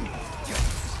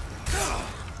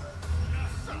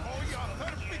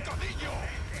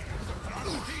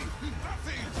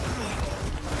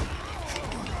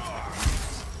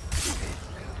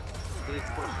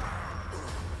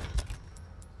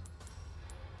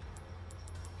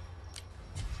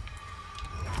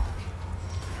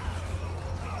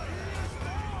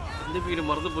இந்த வீடு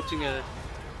மறந்து போச்சுங்க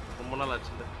ரொம்ப நாள்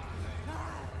ஆச்சுல்ல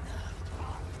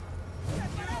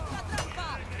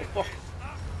அப்பா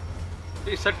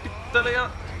டேய் சட்டி தலையா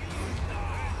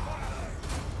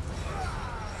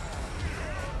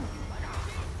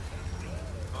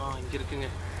இங்க இருக்குங்க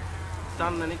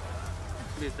தான்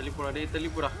டேய்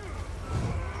தள்ளி போடா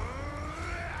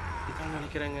இதான்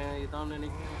நினைக்கிறேங்க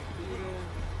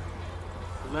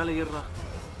மேலே ஏறுறா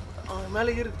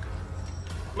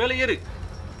மேலே ஏறு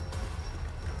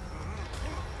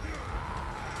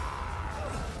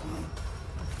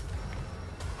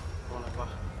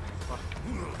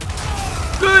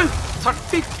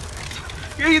சட்டி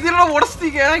இதெல்லாம்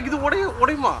உடச்சிட்டீங்க இது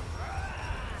உடையுமா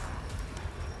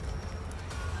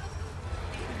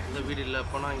இந்த வீடு இல்ல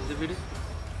அப்பனா இந்த வீடு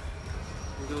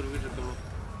இங்க ஒரு வீடு இருக்குமா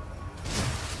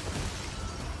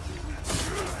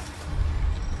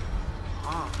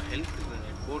ஹெல்த்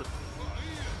போர்டு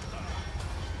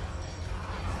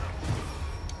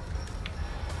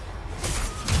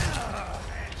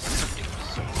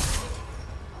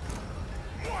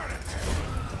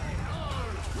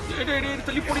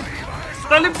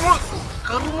தள்ளி போ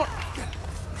கரும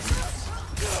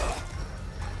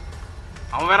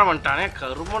அவன் வேற வந்துட்டானே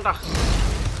கருமண்டா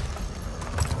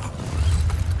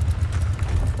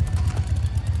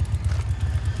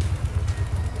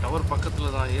டவர்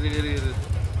பக்கத்துல தான் ஏறு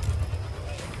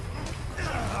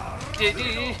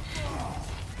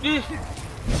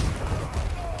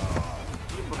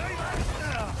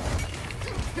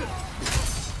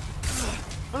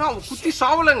ஆனா அவன் குத்தி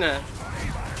சாவலங்க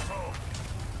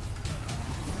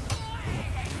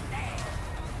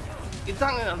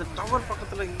இதாங்க அந்த டவர்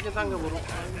பக்கத்துல இங்க தாங்க வரும்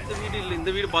இந்த வீடு இல்ல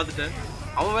இந்த வீடு பார்த்துட்டேன்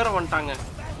அவன் வேற வந்துட்டாங்க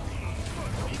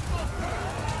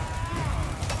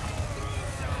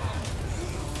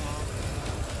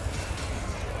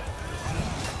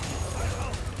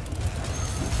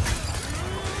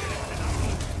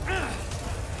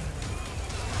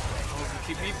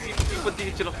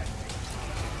பத்திக்கிச்சிடும்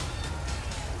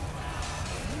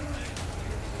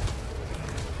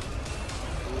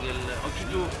இங்க இல்ல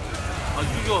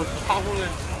ஐயோ சாவுங்க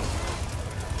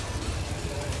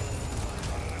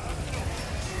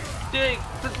டேய்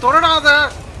தொடடாத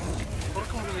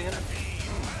பொறுக்க முடியல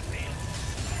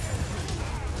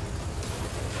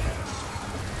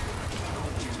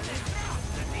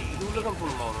இதுலதான்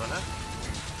போகணுமா ஒரு வேலை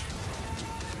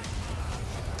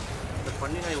இந்த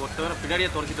பண்ணி நான் ஒருத்தவரை பின்னாடியே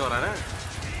துரத்திட்டு வரானே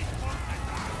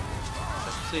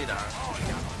சைடா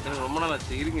எனக்கு ரொம்ப நாள்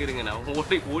ஆச்சு இருங்க நான்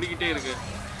ஓடிக்கிட்டே இருக்கு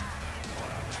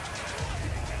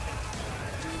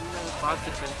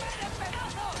பார்த்துட்டேன்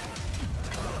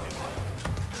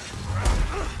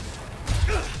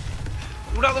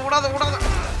விடாத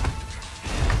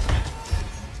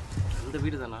அந்த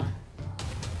வீடு தானா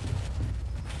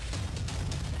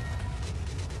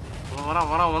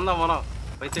வரான்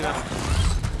பைத்தியக்காரன்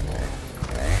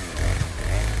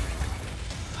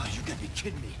You gotta be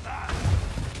kidding me.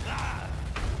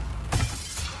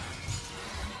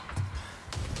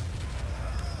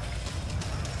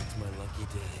 It's my lucky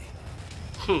day.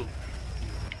 You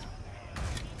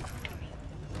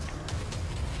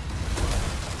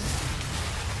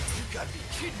gotta be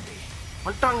kidding me.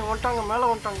 வந்துட்டாங்க மேல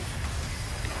வந்துட்டாங்க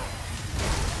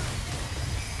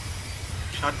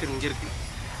ஷாட்கன் இங்க இருக்கு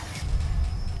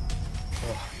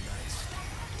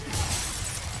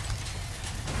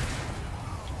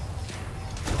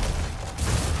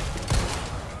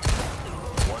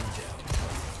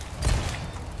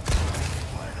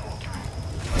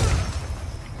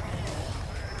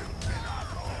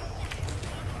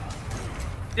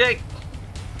Jake.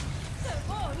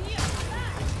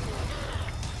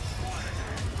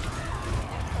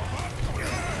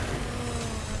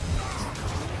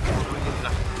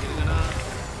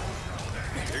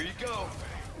 Here you go.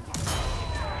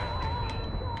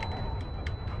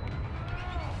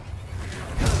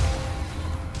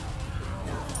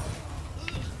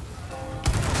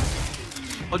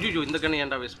 ஐயோ இந்த கண்ணை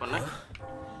ஏன்டா வேஸ்ட் பண்ண?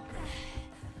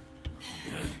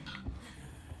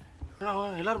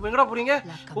 எல்லாரும் எங்கடா போறீங்க?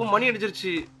 ஓ மணி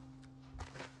அடிச்சிருச்சு.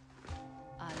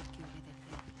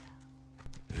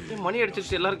 மணி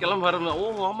அடிச்சிருச்சு எல்லாரும் கிளம்ப வரணும்.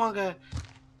 ஓ ஆமாங்க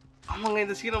ஆமாங்க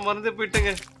இந்த சீனை மறந்தே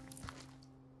போயிட்டேங்க.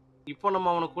 இப்போ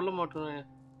நம்ம அவனை கொல்ல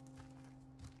மாட்டோம்.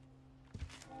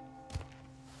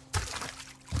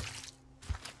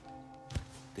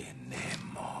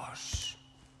 Tenemos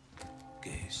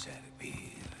que servir.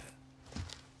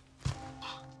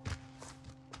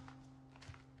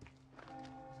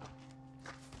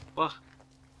 வா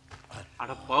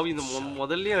அட பாவி இந்த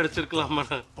முதல்லயே அடிச்சிருக்கலாமா?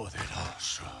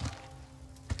 Poderoso.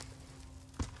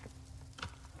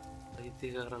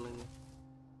 ஐத்தியகாரனுங்க.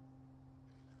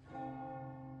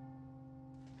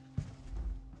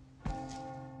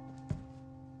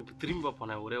 இப்ப திரும்பி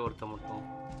பார்ப்பானே ஒரே ஒருத்த மட்டும்.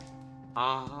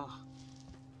 ஆஹா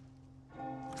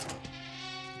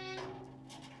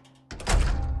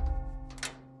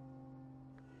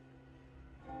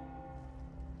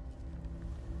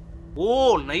ஓ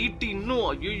நைட்டு இன்னும்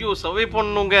ஐயோ சர்வே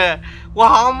பண்ணுங்க. ஓ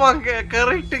ஆமாங்க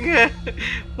கரெக்ட்டுங்க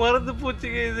மறந்து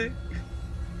போச்சுங்க இது.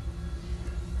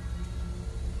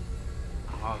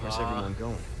 How's everyone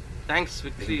going? Thanks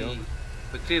victory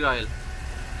victory Royal.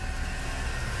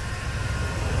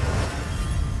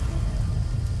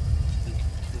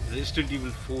 Resident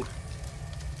evil 4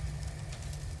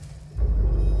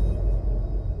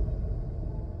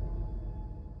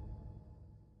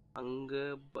 அங்க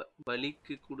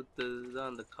பலிக்கு கொடுத்ததுதான்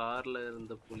அந்த கார்ல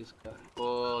இருந்த போலீஸ்காரன்.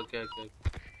 Okay okay.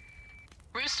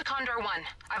 Routes to Condor 1.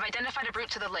 I've identified a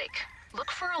route to the lake.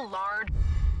 Look for a large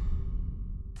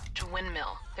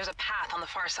windmill. There's a path on the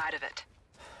far side of it.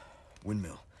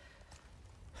 Windmill.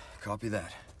 Copy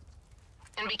that.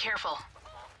 And be careful.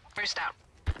 Roost out.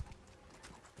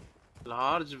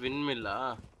 Large விண்மில்லா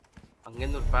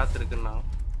அங்கேருந்து ஒரு பாத் இருக்குன்னா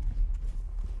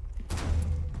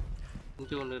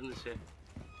இங்கே ஒன்று இருந்துச்சு.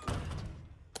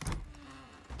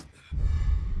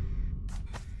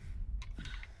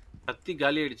 கத்தி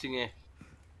காலி ஆயிடுச்சுங்க.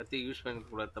 கத்தி யூஸ் பண்ண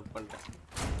கூடாது தப்பு பண்ணிட்டேன்.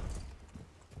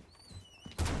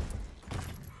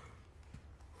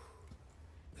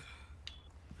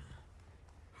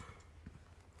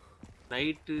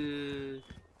 நைட்டு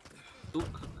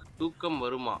தூக்கம்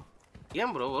வருமா?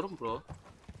 ஏன் ப்ரோ வரும் ப்ரோ.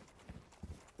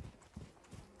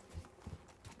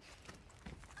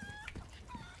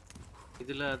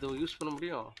 இதில் அது யூஸ் பண்ண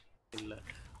முடியும் இல்லை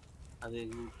அது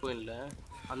இப்போ இல்லை.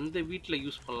 அந்த வீட்டில்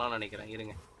யூஸ் பண்ணலாம்னு நினைக்கிறேன்.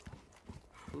 இருங்க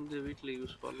இந்த வீட்டில்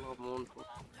யூஸ் பண்ணலாமோன்னு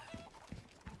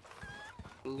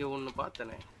இங்கே ஒன்று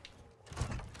பார்த்தனே.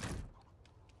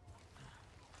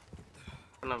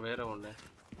 நான் வேற ஒன்று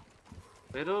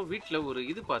வேற வீட்டில் ஒரு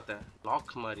இது பார்த்தேன்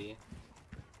லாக் மாதிரி.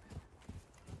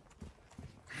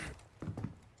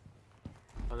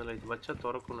 அதில் இது வச்சா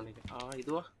திறக்கும்னு நினைக்கிறேன்.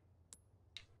 இதுவா?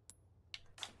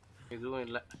 இதுவும்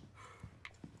இல்லை.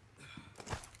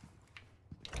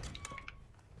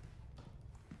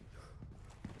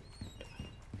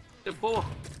 போ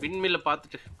விண்மில்ல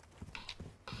பார்த்துட்டு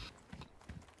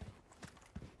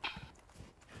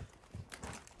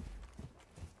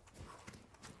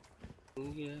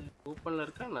இங்கே ஓப்பனில்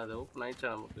இருக்கா? நான் அது ஓப்பன்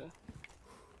ஆயிடுச்சா நமக்கு?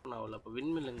 நான் அவ்வளோ அப்போ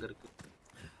விண்மில் எங்கே இருக்கு?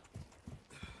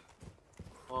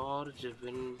 லார்ஜ்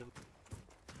விண்ட்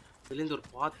இதுலேருந்து ஒரு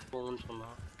பாத்து போகும்னு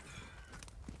சொன்னான்.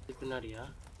 இது பின்னாடியா?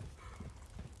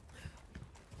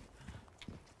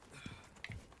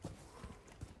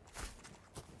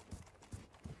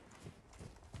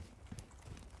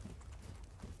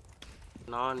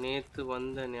 நான் நேற்று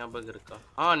வந்த ஞாபகம் இருக்கா?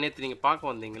 நேற்று நீங்கள் பார்க்க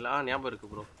வந்தீங்களா? ஞாபகம் இருக்கு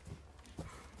ப்ரோ.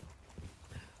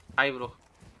 Hi bro.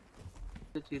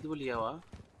 இது வழியாவா?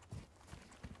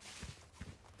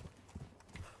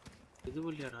 இது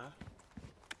வழியாடா?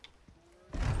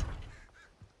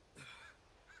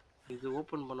 இது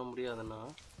ஓப்பன் பண்ண முடியாதுண்ணா.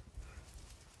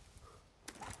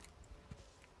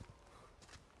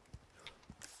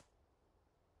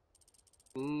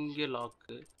 இங்கே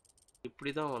லாக்கு.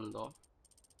 இப்படி தான் வந்தோம்.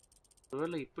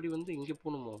 ஒருவேளை இப்படி வந்து இங்கே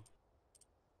போகணுமோ?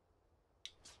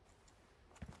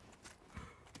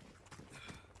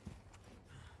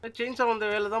 சேஞ்ச் வந்த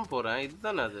வேலை தான் போகிறேன்.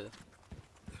 இதுதானே அது?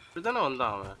 இப்படி தானே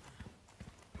வந்தான் அவன்.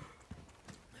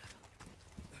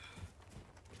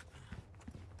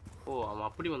 ஓ அவன்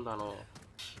அப்படி வந்தானோ?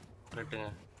 கரெக்டுங்க.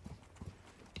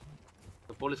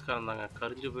 இந்த போலீஸ்காரன் தாங்க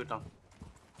கரிஞ்சு போயிட்டான்.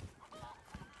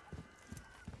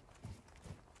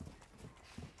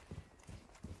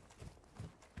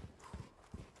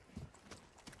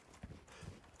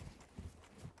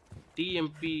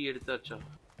 டிஎம்பி எடுத்தாச்சா?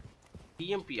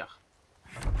 டிஎம்பியா?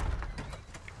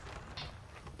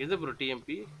 எது ப்ரோ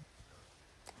டிஎம்பி?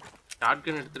 ஷார்ட்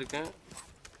கன் எடுத்திருக்கேன்,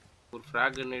 ஒரு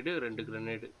ஃப்ராக் கிரனேடு, 2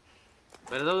 கிரனேடு.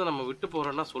 வேற ஏதாவது நம்ம விட்டு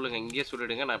போறோம்னா சொல்லுங்க, இங்கேயே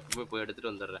சொல்லிடுங்க, நான் எப்பவுமே போய்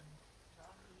எடுத்துட்டு வந்துடுறேன்.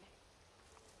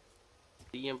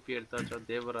 டிஎம்பி எடுத்தாச்சா?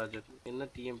 தேவராஜன் என்ன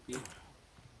டிஎம்பி?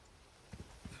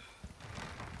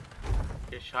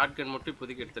 ஷார்ட் கன் மட்டும்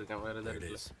இப்போதைக்கு எடுத்திருக்கேன், வேற எதாவது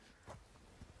இருக்குல்ல?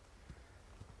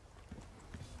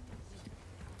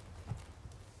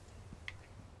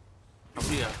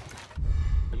 அப்படியா?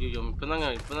 ஐயோ,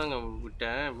 இப்பதாங்க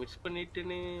விட்டேன், மிஸ்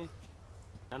பண்ணிட்டுன்னு.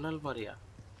 ஜன்னல் மாதிரியா?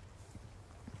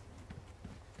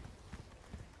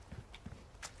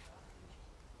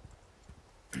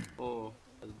 ஓ,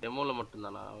 அது டெமோல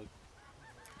மட்டும்தானா?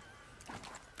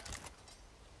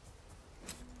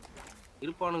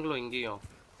 இருப்பானுங்களோ இங்கேயும்?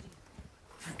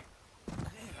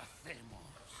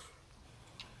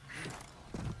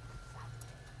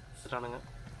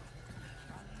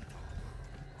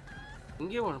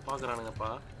 இங்கேயும் ஒன்று பார்க்குறானுங்கப்பா.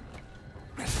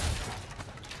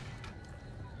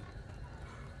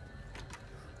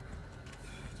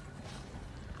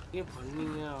 ஏன்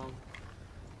பண்ணீங்க?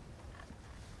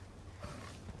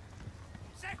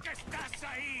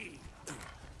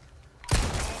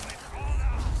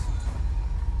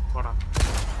 போடா.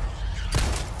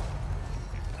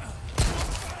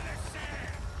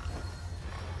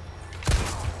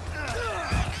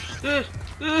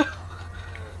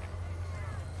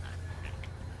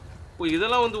 ஓ,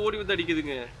 இதெல்லாம் வந்து ஓடி வந்து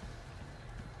அடிக்குதுங்க.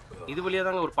 இது வழியா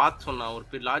தாங்க ஒரு பார்த்து சொன்னான்,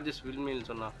 ஒரு லார்ஜஸ்ட் வில்மீல்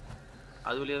சொன்னான்,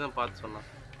 அது வழியா தான் பார்த்து சொன்னான்.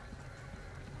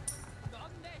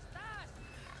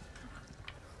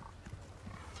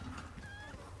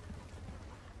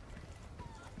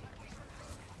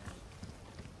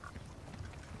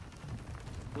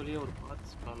 வழியா ஒரு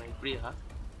பார்த்து சொன்னா இப்படியா?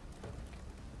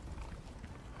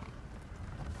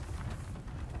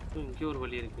 இங்கே ஒரு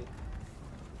வழி இருக்கு.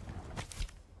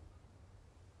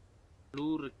 Blue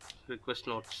request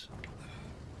notes.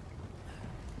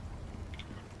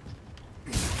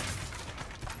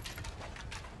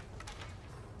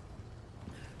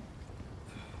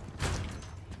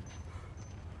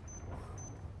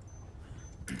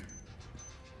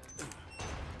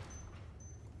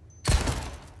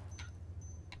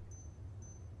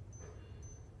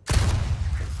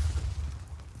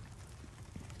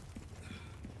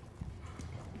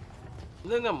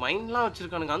 இல்லைங்க, மைண்ட்லாம்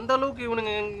வச்சிருக்கானுங்க அந்த அளவுக்கு.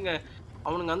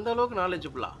 அவனுங்க அந்த அளவுக்கு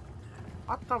நாலேஜபிளா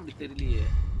பார்த்தா அப்படி தெரியலையே.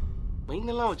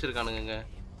 மைண்டெல்லாம் வச்சிருக்கானுங்க.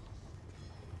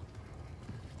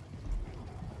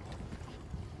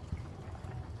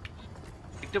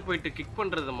 கிட்ட போயிட்டு கிக்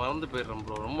பண்றதை மறந்து போயிடுறேன்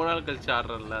ப்ரோ. ரொம்ப நாள் கழிச்சு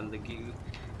ஆடுறல அந்த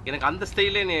எனக்கு அந்த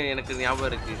ஸ்டைலே எனக்கு ஞாபகம்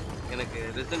இருக்கு. எனக்கு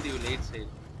ரெசிடென்ட் ஈவில் 8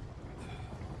 ஸ்டைல்.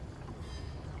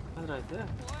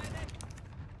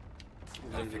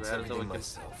 இது வேற ஏதோ.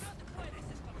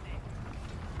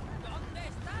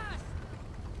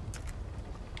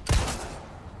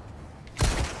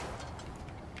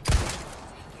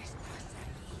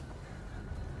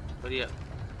 சரியா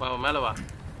மேலே வா.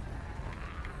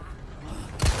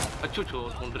 அச்சுச்சோ,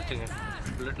 ஒன்றுச்சுங்க.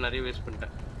 புல்லட் நிறைய வேஸ்ட்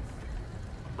பண்ணிட்டேன்.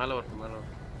 மேலே வரட்டும், மேலே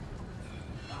வரட்டும்.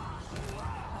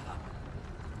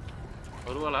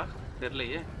 வருவாளா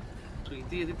தெரிலையே. ஸோ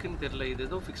இது எதுக்குன்னு தெரில. இது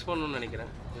ஏதோ ஃபிக்ஸ் பண்ணணும்னு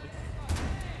நினைக்கிறேன்.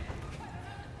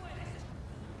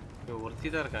 ஒருத்தி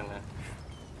தான் இருக்காங்க.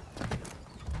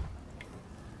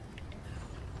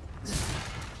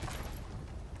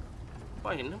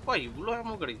 என்னப்பா இவ்வளோ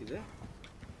ஆமோ கிடைக்குது?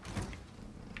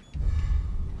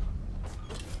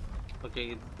 ஓகே,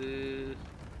 இது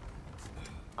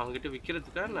அவங்ககிட்ட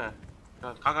விற்கிறதுக்கா என்ன?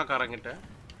 காக்காக்காரங்கிட்ட.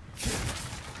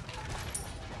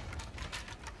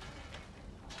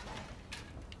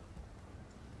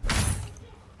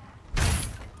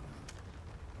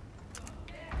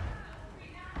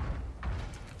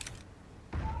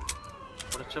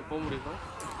 உடச்சா போக முடியுமா?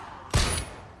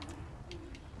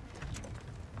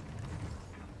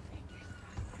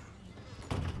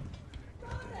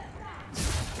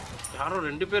 யாரோ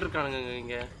 2 பேர் இருக்கானுங்க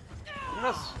இங்க.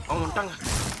 அவங்க வந்துட்டாங்க.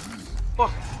 போ,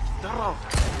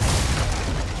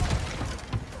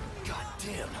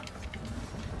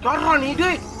 யாரா நீ?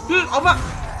 அவ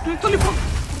தள்ளிப்போ,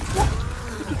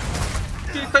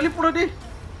 தள்ளிப்போட.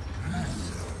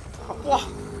 அப்பா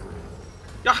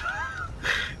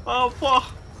அப்பா,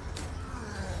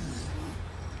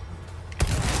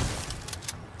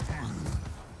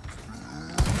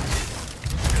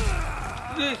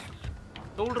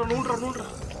 நூல்றா.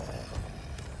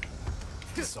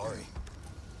 Sorry.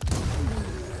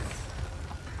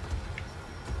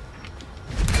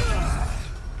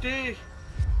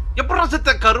 எப்படா செத்த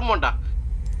கருமாண்டா?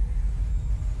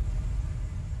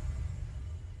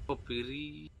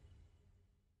 பெரிய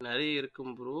நிறைய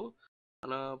இருக்கும் ப்ரோ,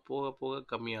 ஆனா போக போக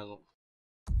கம்மியாகும்.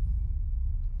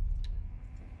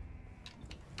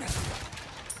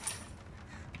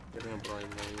 சரிங்க ப்ரோ,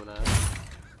 இவனை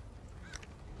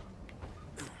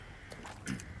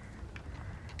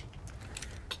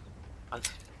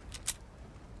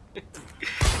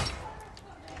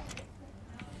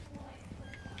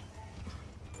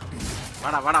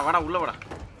வாடா வாடா வாடா உள்ள வாடா.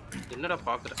 என்னடா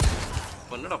பாக்குற?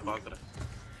 என்னடா பாக்குற?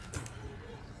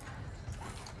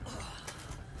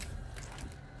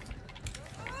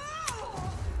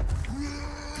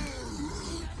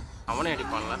 அவனே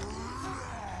அடிப்பான்ல.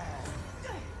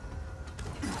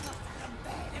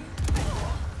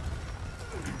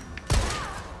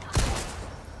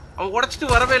 அவன்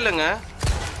உடைச்சிட்டு வரவே இல்லைங்க.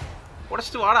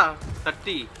 உடைச்சிட்டு வாடா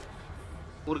தட்டி.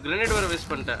 ஒரு கிரனேட் வேற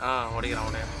வேஸ்ட் பண்ணிட்டேன். உடைக்கிறான்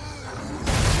உடையா.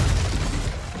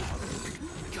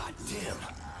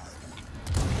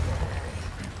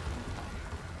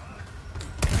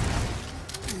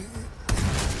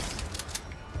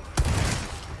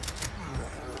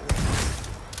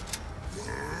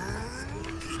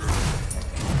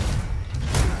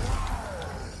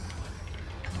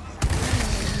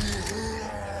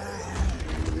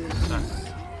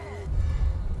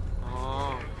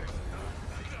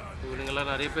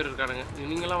 நிறைய பேர் இருக்கானுங்க.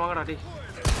 நீங்களாம் வாங்கடா டேய்.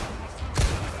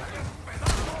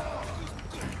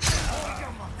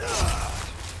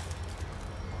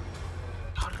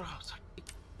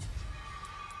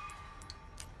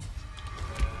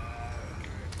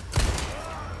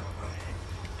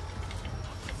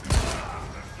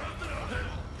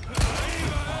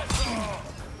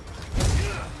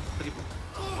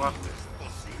 வா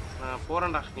நான்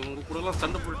போறேன்டா. நீ உங்க கூடலாம்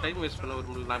சண்டை போட்டு டைம் வேஸ்ட் பண்ண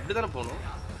விரும்பல. நான் இப்படி தானே போகணும்.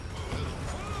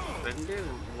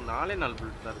 4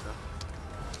 புல்லட் தான் இருக்கா.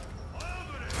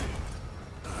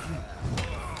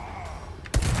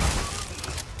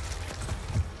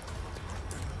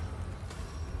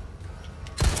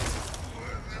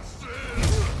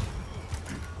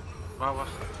 வா வா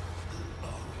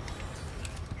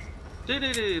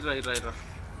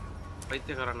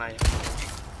பைத்தியக்கார நாய.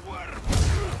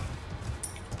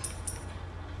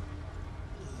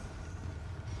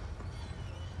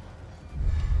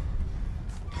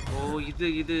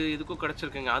 இதுக்கும்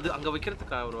கிடைச்சிருக்குங்க. அது அங்க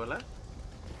வைக்கிறதுக்கா ஒரு வேலை.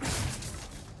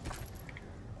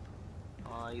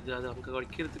 இது அது அங்க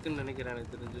வைக்கிறதுக்குன்னு நினைக்கிறேன்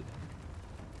எனக்கு தெரிஞ்சு.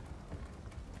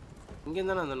 இங்க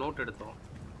இருந்தானே அந்த நோட் எடுத்தோம்.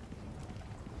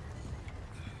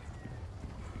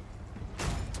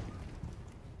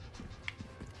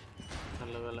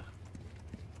 நல்ல வேலை.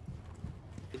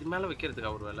 இது மேல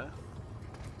வைக்கிறதுக்கா ஒரு வேலை.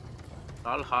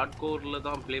 ஆல் ஹார்ட் கோர்ல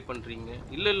தான் ப்ளே பண்றீங்க.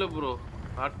 இல்ல ப்ரோ,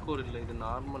 ஹார்ட் கோர் இல்ல, இது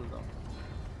நார்மல் தான்.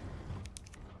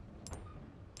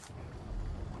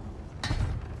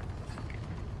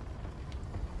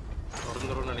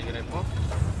 நினைக்கிறேன் இப்போ.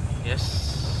 எஸ்,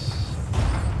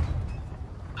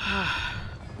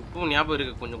 இப்போ ஞாபகம்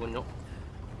இருக்கு கொஞ்சம் கொஞ்சம்.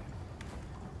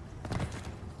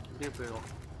 இப்படியே போயிடும்.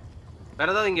 வேற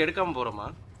ஏதாவது இங்க எடுக்காம போறோமா?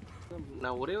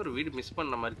 நான் ஒரே ஒரு வீடு மிஸ்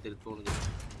பண்ண மாதிரி தோணுது.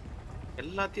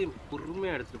 எல்லாத்தையும்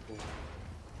பொறுமையா எடுத்துட்டு போவோம்.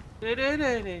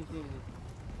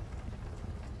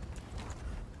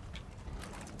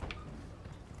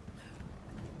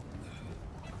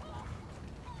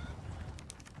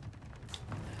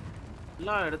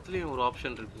 எல்லா இடத்துலயும் ஒரு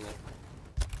ஆப்ஷன் இருக்குங்க.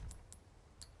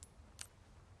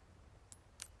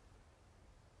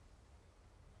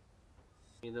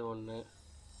 இது ஒண்ணு,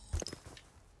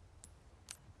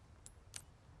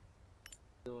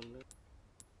 இது ஒண்ணு.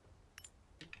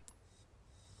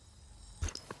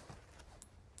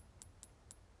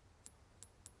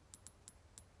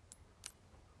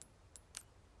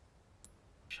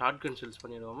 Shotgun cells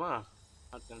பண்ணிடுவோமா?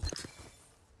 ஷாட்கன்.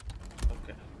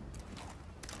 ஓகே,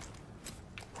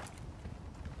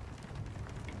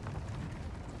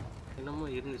 என்னமோ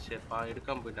இருந்துச்சேப்பா,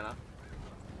 எடுக்காம போயிட்டேனா?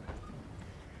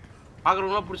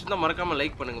 பார்க்குறவங்களாம் பிடிச்சிருந்தா மறக்காமல்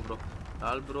லைக் பண்ணுங்கள் bro.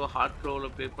 All bro heart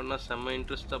ப்ரோவில் play பண்ணால் செம்ம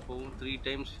இன்ட்ரெஸ்ட்டாக போகும். 3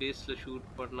 டைம்ஸ் ஃபேஸில் ஷூட்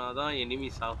பண்ணால் தான் எனிமி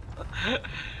சாப்பிடும்.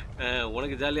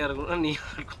 உனக்கு ஜாலியாக இருக்கணும்னா நீ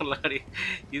விளாடி.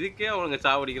 இதுக்கே அவனுங்க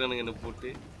சாவடிக்கிறானுங்க என்ன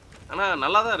போட்டு. ஆனால்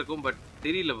நல்லா தான் இருக்கும், பட்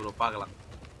தெரியல ப்ரோ, பார்க்கலாம்.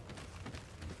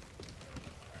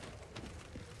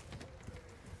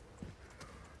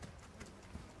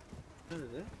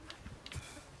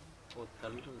 ஓ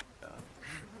தள்ளுறா.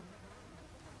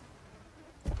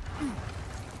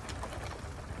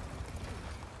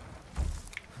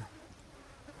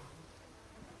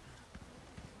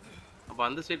 அப்போ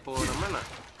அந்த சைடு போகணுமா? நான்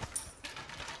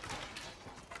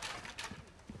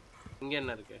இங்கே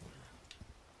என்ன இருக்கு?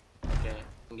 ஓகே,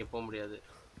 இங்கே போக முடியாது.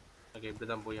 ஓகே, இப்படி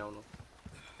தான் போய் ஆகணும்.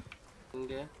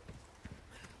 இங்கே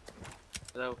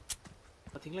ஏதாவது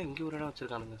பார்த்தீங்களா? இங்கே ஒரு இடம்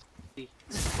வச்சுருக்கானுங்க.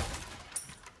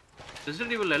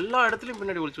 ரெசிடென்ட் ஈவில் எல்லா இடத்துலையும்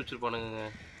பின்னாடி ஒழிச்சு வச்சுருப்பானுங்க.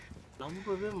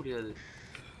 நம்பவே முடியாது.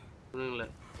 புரியுங்களா?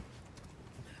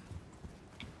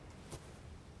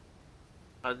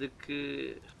 அதுக்கு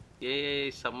ஏஐ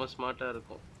செம்ம ஸ்மார்ட்டாக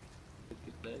இருக்கும்.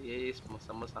 ஏஐ செம்ம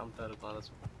ஸ்மார்ட்டாக இருக்கும். அதை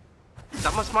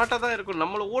செம்ம ஸ்மார்ட்டாக தான் இருக்கும்.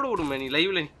 நம்மளை ஓட விடுமே. நீ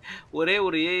லைவ்ல ஒரே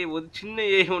ஒரு ஏஐ, ஒரு சின்ன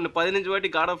ஏஐ ஒன்று 15 வாட்டி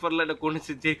காட் ஆஃபரில் என்ன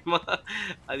கொண்டுச்சு தெரியுமா?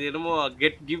 அது என்னமோ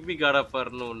கிவ் மீ காட்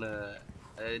ஆஃபர்னு ஒன்று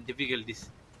டிஃபிகல்டிஸ்.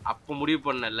 அப்போ முடிவு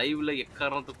பண்ண லைவ்ல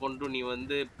எக்காரணத்தை கொண்டு நீ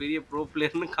வந்து பெரிய ப்ரோ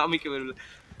பிளேயர்னு காமிக்க விரும்பல.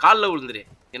 காலில் விழுந்துரு,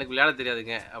 எனக்கு விளையாட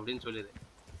தெரியாதுங்க அப்படின்னு சொல்லிடு.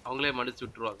 அவங்களே மடிச்சு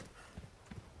விட்டுருவாங்க.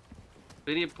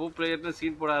 பெரிய ப்ரோ பிளேயர்னு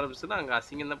சீன் போட ஆரம்பிச்சுன்னா அங்கே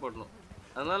அசிங்கம் தான் போடணும்.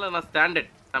 அதனால நான்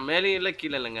ஸ்டாண்டர்ட். நான் மேலேயும் இல்லை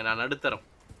கீழே இல்லைங்க, நான் நடுத்தரம்.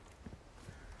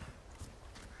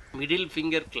 Middle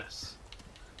finger class.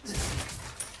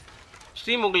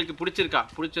 ஸ்ட்ரீம் உங்களுக்கு பிடிச்சிருக்கா?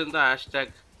 பிடிச்சிருந்தா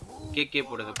ஹேஷ்டேக் கேகே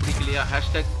போடுங்க. பிடிக்கலையா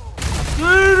ஹேஷ்டேக்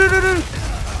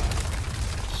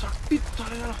சட்டி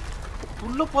தலையா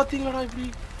உள்ள பாத்தீங்களாடா இப்படி.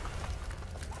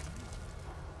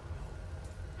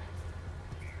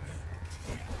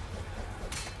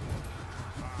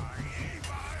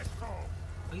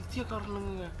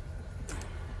 பைத்தியக்காரனுங்க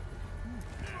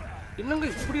என்னங்க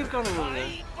இப்படி இருக்கானுங்க.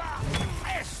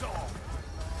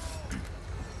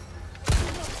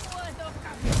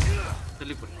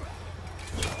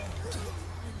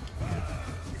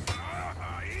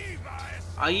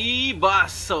 Ahí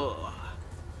vaso.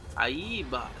 Ahí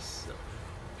vaso.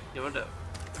 எவன்டா?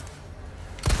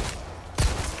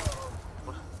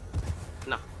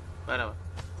 நான் வேற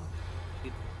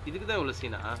இதுக்கு தான் இவ்வளோ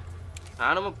சீனா?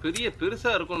 நானும்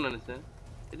பெருசா இருக்கும்னு நினைச்சேன்.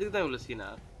 இதுக்கு தான் இவ்வளோ சீனா?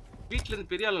 வீட்டுல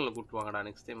இருந்து பெரிய ஆளுங்களை கூட்டுவாங்கடா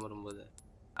நெக்ஸ்ட் டைம் வரும்போது.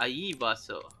 Ahí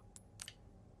vaso.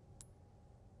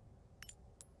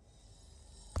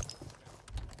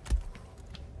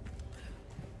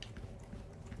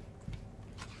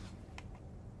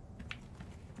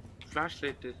 Flash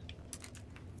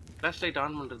light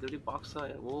on பண்ணுறது எப்படி பாக்ஸா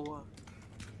ஓவா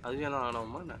அதுவே தான் ஆன்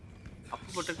ஆகுமா என்ன? அப்போ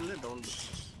பட்டதுல டவுன்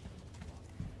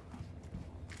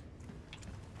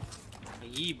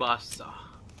ஈ பாஸா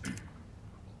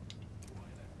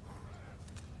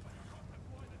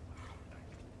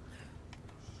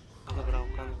அங்கே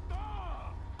உட்காந்து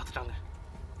பார்த்துட்டாங்க.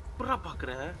 புறா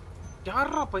பார்க்குறேன்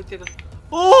யாரா பைத்தியக்கார.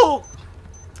 ஓ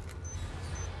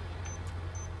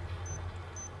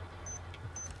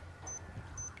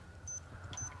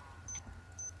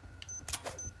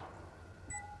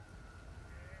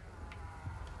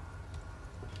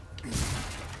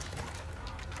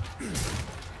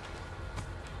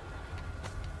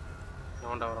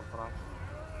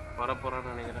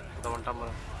வரப்போறான்னு நினைக்கிறேன். இதை வந்துட்டான்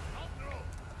பாரு.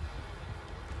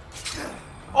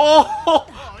 Oh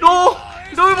no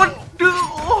know what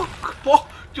oh போ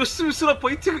ஜஸ்ட் மிஸ்ல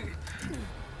போயிச்சு.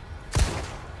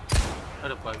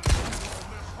 அட பாய்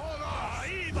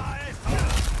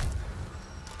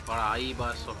பா ஐ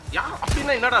பாஸோ யா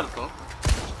அப்படின்னா என்னடா இருக்கும்?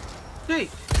 டேய்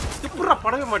எப்படிடா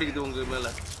படவே மாட்டேங்குது உங்க மேல?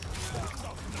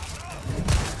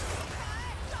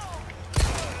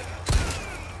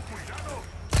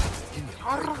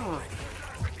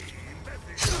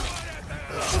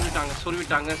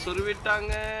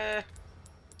 சொருவிட்டாங்க.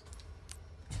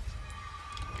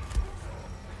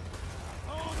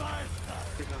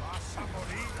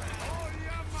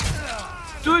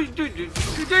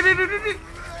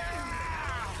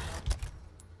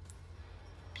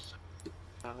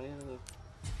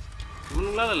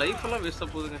 இவங்களால லைஃப் எல்லாம் வேஸ்டா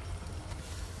போகுதுங்க.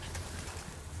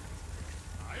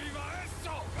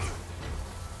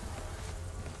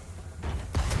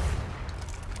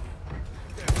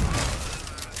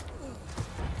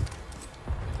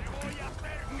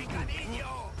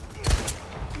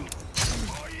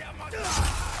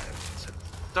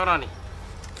 Torani.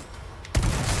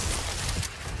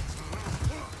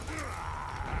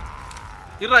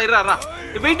 Irra.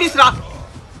 Wait is ra.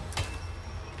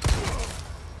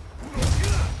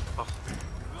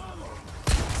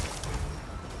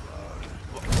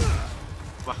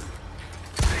 Wah.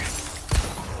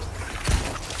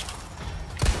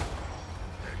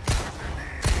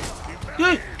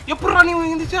 Hey, எப்பறா நீ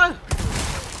வந்துச்சா?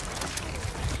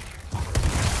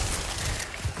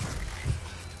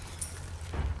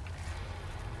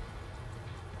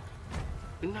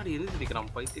 பின்னாடி எதிர்த்து நிக்கிறான்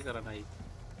பைத்தியக்காரன் நாய்.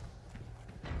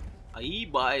 ஐ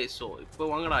பாய்ஸோ இப்போ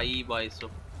வாங்கடா ஐ பாய்ஸோ.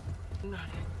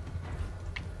 பின்னாடி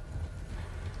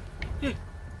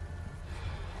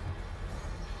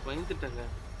பயந்துட்டாங்க.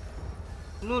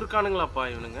 இன்னும் இருக்கானுங்களாப்பா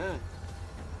இவனுங்க?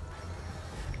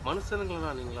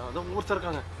 மனுஷனுங்களா நீங்களா? அதான் ஒருத்தர்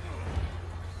இருக்காங்க.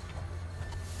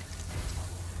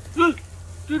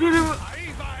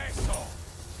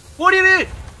 ஓடிடு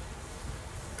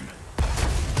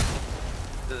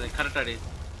கரெக்டாடி.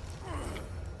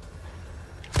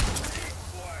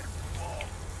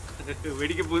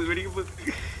 வெடிக்க போகுது.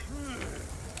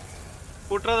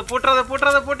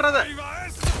 போட்டுறாத.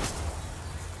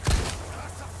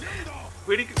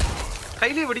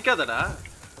 கையிலே வெடிக்காதடா.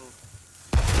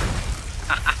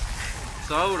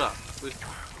 சாவுடா.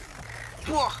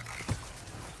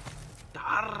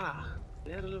 யாரா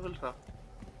வேற லெவல்ரா.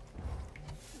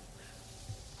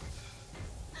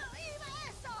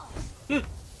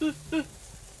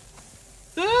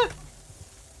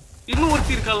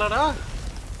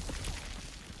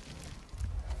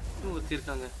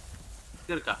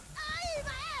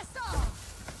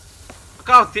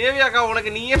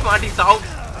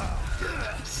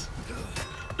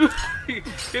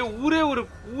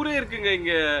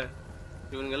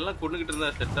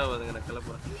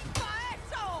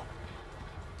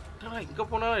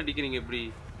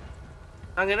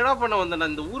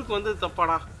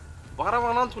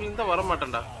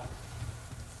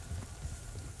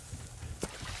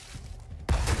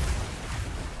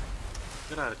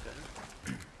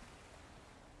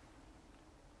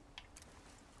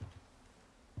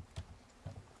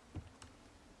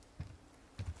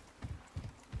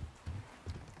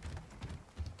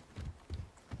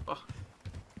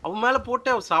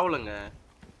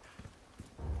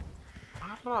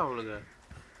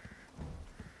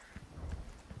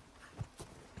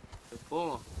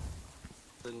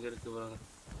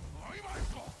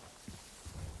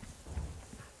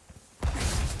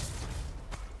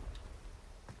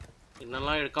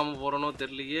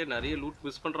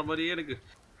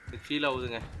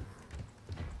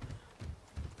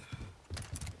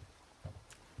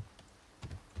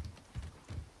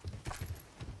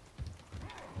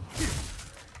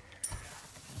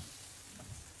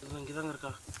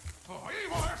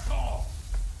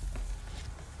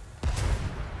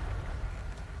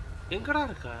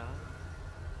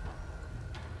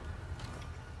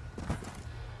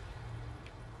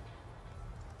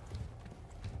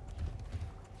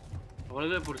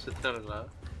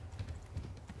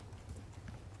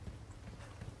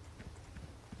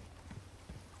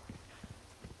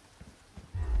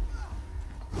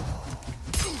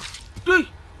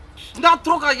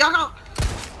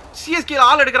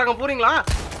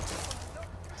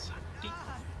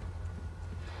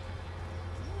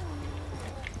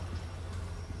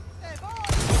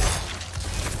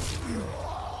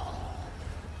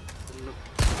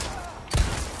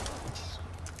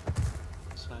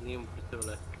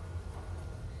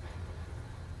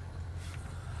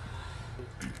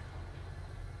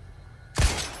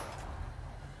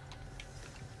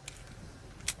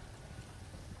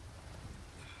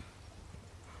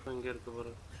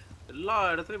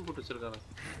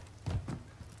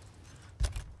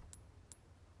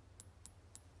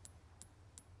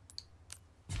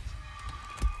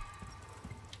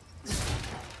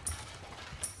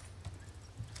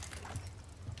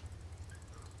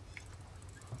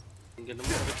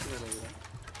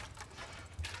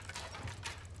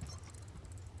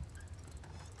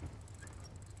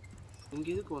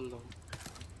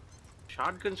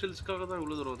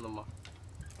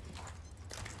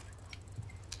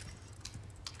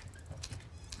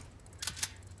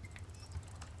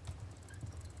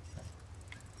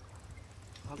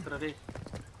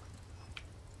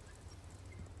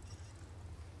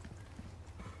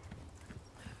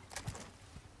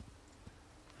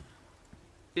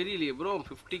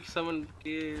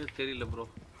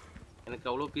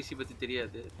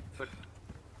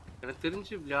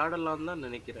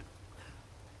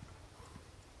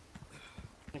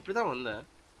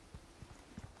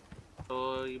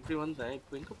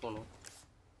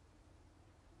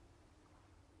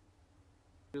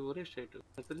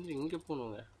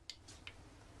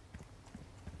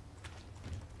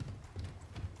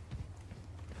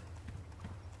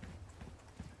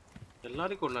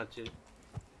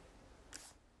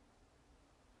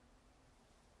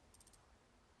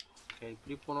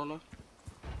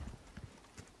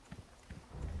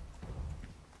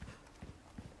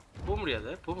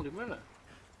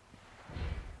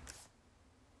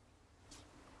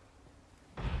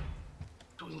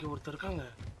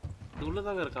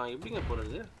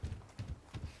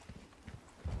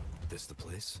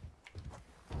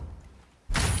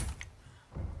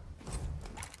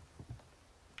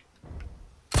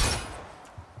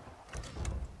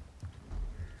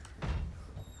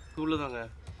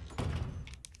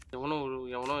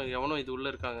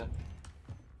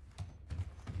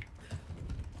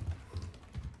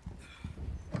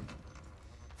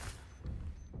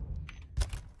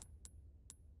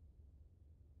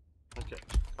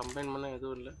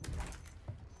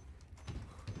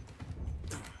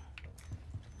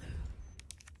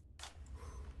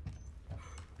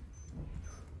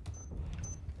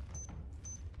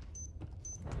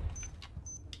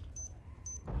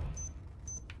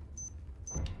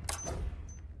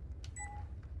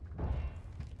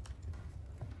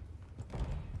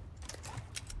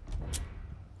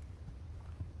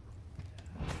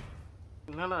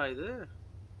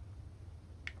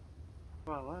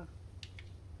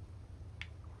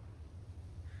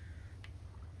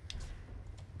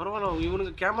 பரவாயில்ல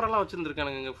இவனுக்கு கேமராலாம்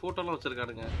வச்சிருந்துருக்கானுங்க இங்க போட்டோலாம்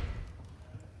வச்சிருக்கானுங்க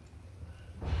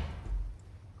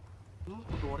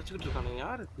போட்டு உடைச்சிட்டு இருக்கானுங்க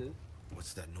யாருக்கு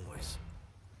What's that noise?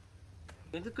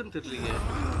 எதுக்குன்னு தெரியலையே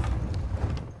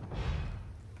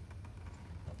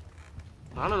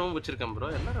நானும் நோம்பு வச்சிருக்கேன் ப்ரோ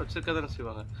எல்லாரும் வச்சிருக்கதானே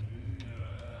செய்வாங்க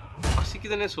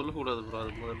பசிக்குதானே சொல்லக்கூடாது ப்ரோ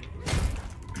அது முதல்ல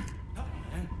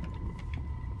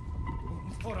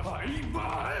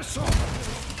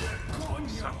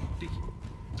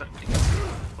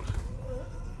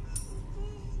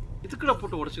இதுக்குடா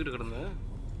போட்டு உடைச்சுக்கிட்டு கிடந்தேன்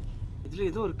இதுல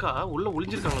எதுவும் இருக்கா உள்ள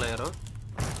ஒளிஞ்சிருக்காங்களா யாரோ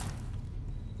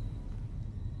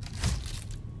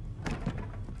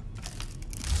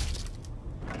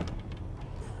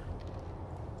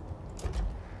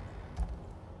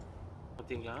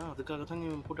பாத்தீங்களா அதுக்காக தான்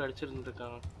இவன் போட்டு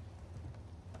அடிச்சிருந்துருக்கான்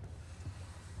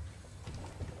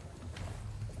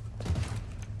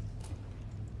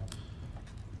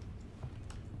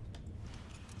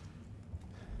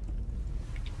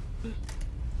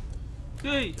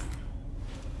ஏய்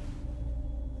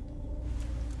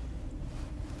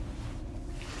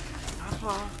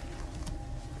யாரா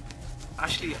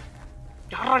ஆஷ்லியா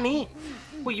யாரா நீ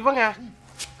ஓ இவங்க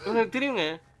எனக்கு தெரியுங்க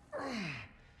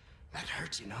That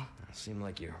hurts, you know. It seemed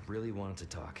like you really wanted to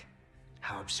talk.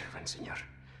 How observant, senor.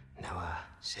 Now,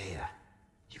 say,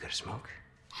 you got a smoke?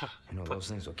 You know, those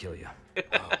things will kill you.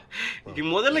 இங்க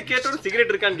முதல்ல கேட்டோட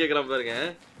சிகரெட் இருக்கான்னு கேக்குறான் பாருங்க.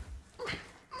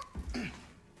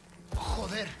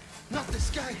 Joder, not this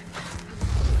guy.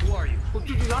 Who are you?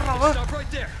 யாரா அவன்? Stop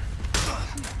right there.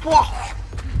 போ.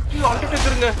 ஐயோ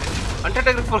அண்டர்டேக்கருங்க.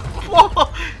 Undertaker போ.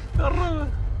 யாரா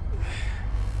அவன்?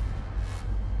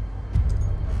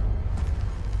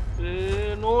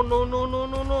 No no no no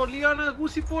no no Liana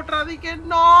ஊசி போட்றாதீங்க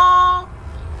நோ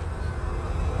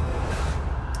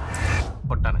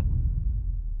போட்டானே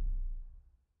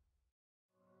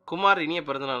குமார் இனிய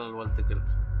பிறந்தநாள் நல்வாழ்த்துக்கள்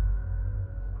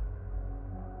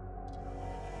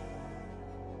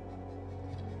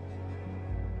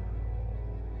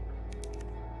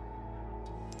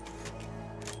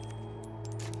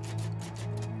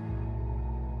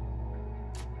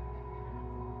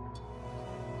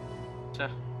சே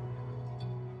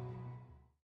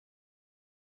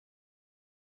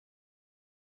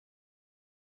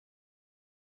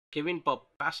கெவின் பாப்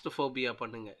பாஸ்டோஃபோபியா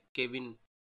பண்ணுங்க கெவின்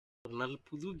ஒரு நல்ல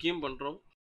புது கேம் பண்றோம்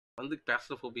வந்து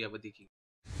பாஸ்டோஃபோபியா பத்தி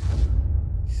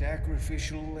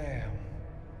Sacrificial lamb,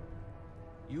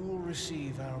 you will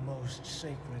receive our most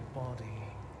sacred body.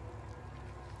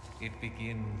 It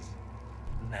begins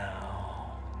now.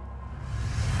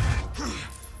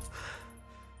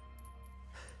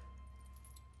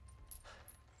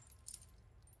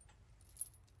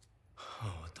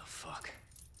 Oh, what the fuck?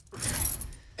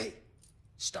 Hey,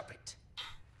 stop it.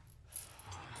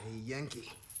 Hey, Yankee.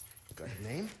 Got a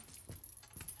name?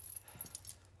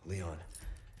 Leon.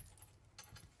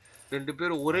 ரெண்டு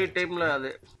பேரும் ஒரே டைம்ல அது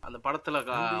அந்த படத்துல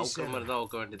அவுக்க மாதிரி தான்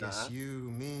அவுக்க வேண்டியதா Guess you,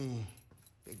 me,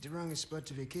 picked the wrongest spot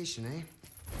to vacation, eh?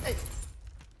 Hey!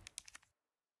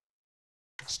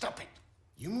 Stop it!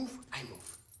 You move, I move.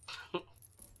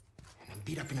 And I'm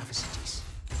beat up enough as it is.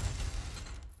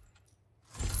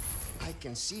 I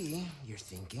can see you're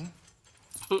thinking.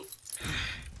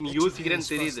 நீ யோசிக்கிறேன்னு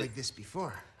தெரியுது Like this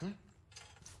before, huh?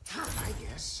 I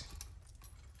guess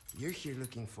you're here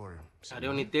looking for.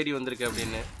 அரியோ நீ தேடி வந்திருக்க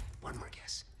அப்படின்னு One more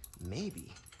guess. Maybe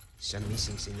some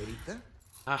missing señorita.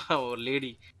 ஒரு lady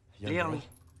Leah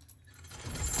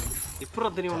இப்போ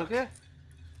தெரியும் உனக்கு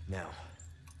Now.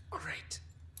 All right.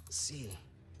 See,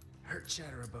 heard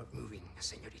chatter about moving a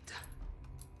señorita.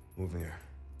 Moving her.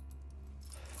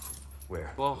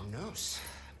 Where? Whoa. Who knows?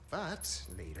 But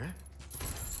later,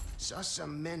 saw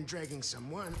some men dragging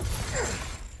someone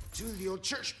to the old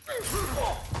church.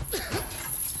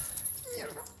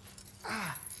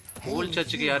 Volt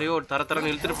சர்ச்சுக்கு யாரையோ தரத்தரன்னு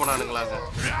இழுத்துட்டு போனானுங்களாங்க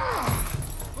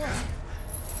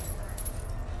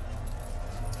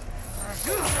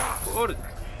ஓடு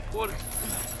ஓடு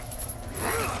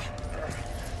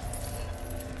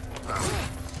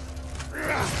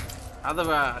அத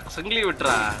சங்கிலியை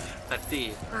விட்டுறா தட்டி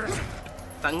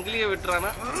சங்கிலியை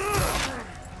விட்டுறானா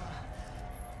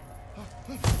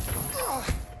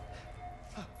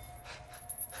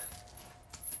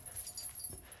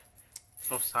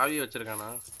சாவியை வச்சிருக்கானா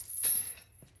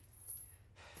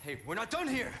Hey, we're not done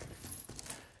here.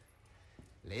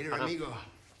 Later, amigo.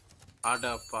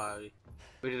 ஆடாப்பா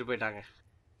விட்டுட்டு போயிட்டாங்க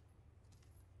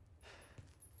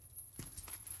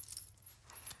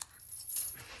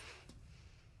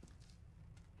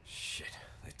Shit,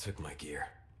 they took my gear.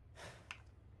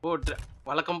 போட்டு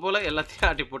வழக்கம் போல எல்லாத்தையும்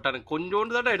ஆட்டி போட்டானுங்க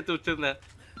கொஞ்சோண்டு தான் எடுத்து வச்சிருந்தேன்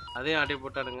அதையும் ஆட்டி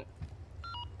போட்டானுங்க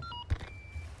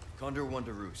Condor 1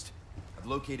 to roost. I've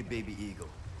located baby eagle.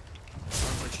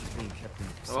 Sounds like being kept in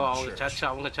O some அவங்க church. சர்ச்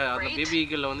அவங்க அந்த பேபி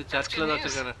ஈகிள் வந்து சர்ச்ல தான்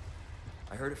வச்சிருக்காங்க.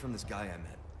 I heard it from this guy I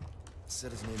met.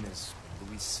 Said his name is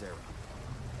Luis Serra.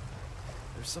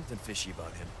 There's something fishy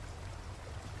about him.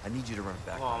 I need you to run a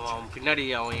background check. அவன் பின்னாடி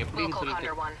அவன் எப்படின்னு Local சொல்லிட்டு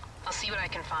Condor 1. I'll see what I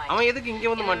can find. அவன் எதுக்கு இங்க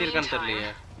வந்து In the மாட்டிருக்கான்னு தெரியலையே.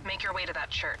 meantime, make your way to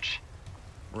that church.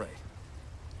 Right.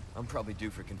 I'm probably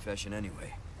due for confession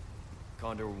anyway.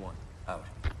 Condor 1, out.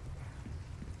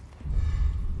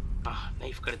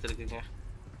 Knife கிடைச்சிருக்குங்க.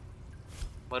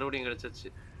 மறுபடியும் கிடைச்சிருச்சு.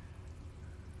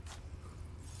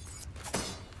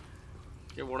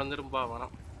 ஏ உடஞ்சிரும்பா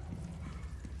வேணாம்.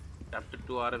 சாப்டர்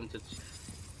 2 ஆரம்பிச்சிருச்சு.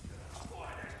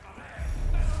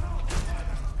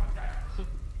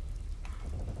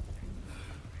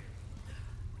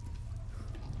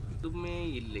 எதுவுமே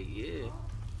இல்லையே.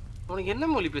 உனக்கு என்ன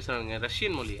மொழி பேசுறாங்க?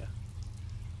 ரஷ்யன் மொழியா?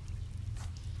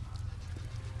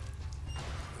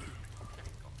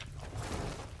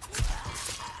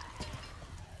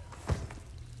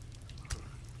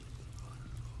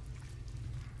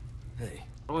 Hey,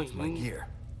 Oh, it's my gear.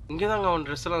 இங்கே தாங்க அவன்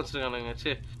ட்ரெஸ் எல்லாம் வச்சிருக்கானுங்க.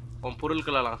 சே அவன்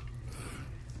பொருட்களெல்லாம்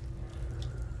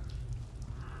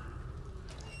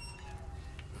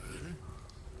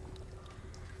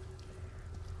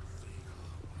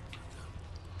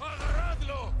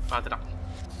பார்த்துட்டான்.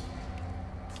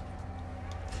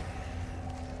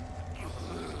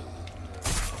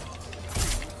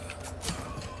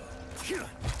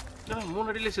 மூணு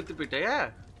அடியில செத்து போயிட்டாயா?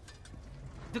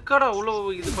 இதுக்காடா அவ்வளோ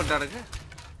இது பண்றானுங்க.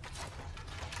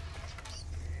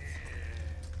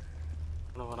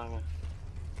 வராங்க.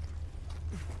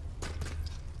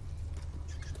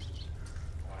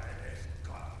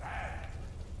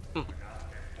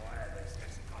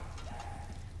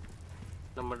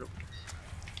 நம்ம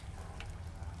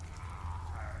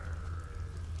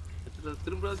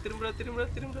திரும்ப திரும்ப திரும்ப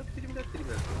திரும்ப திரும்ப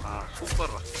திரும்ப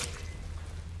சூப்பர்.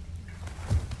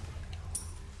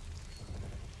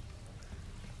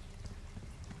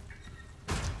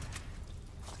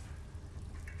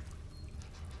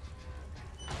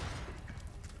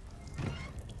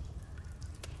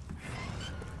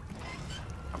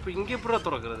 அப்ப இங்க எப்படா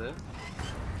திறக்கிறது?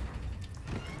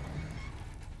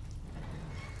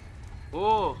 ஓ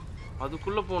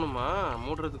அதுக்குள்ள போகணுமா?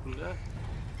 மூடுறதுக்குள்ள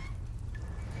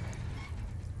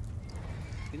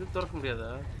இது திறக்க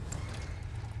முடியாதா?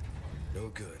 No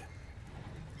good.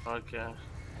 ஓகே.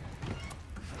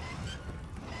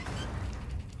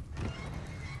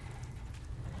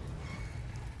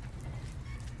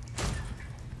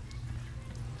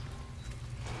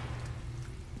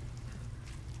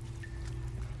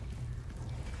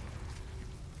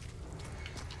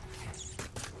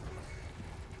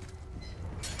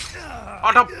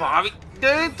 அட பாவி.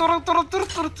 டேய் துற துற துற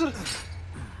துற துற.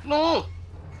 நோ.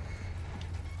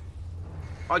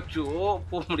 அச்சோ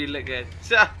போக முடியலங்க.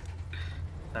 சே.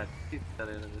 தட்டி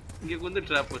தரேன். இங்க வந்து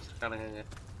ட்ராப் வச்சிருக்கானுங்க.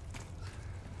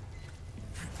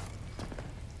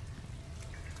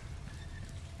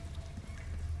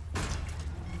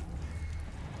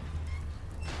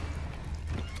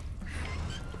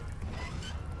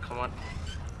 Come on.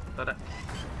 தர.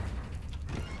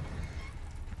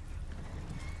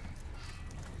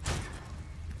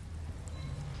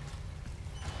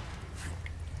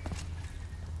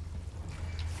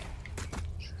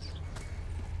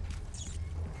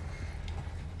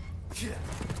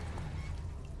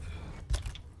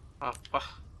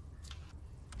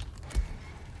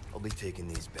 I'll be taking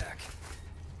these back.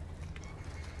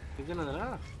 இது என்னடா?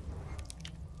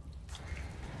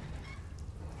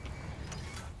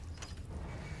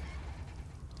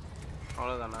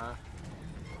 அவ்வளவுதானா?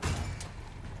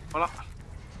 போலாம்.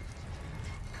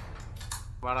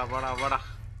 வாடா வாடா வாடா.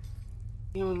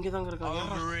 இவன் இங்க தாங்க இருக்காங்க.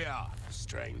 Hurry up,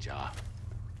 stranger.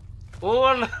 ஓ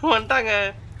வந்துட்டாங்க.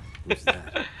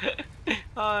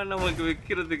 நமக்கு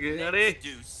வைக்கிறதுக்கு. அடே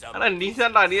ஆனா நீ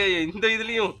தான்டா நீ இந்த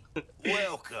இதுலயும்.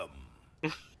 Welcome.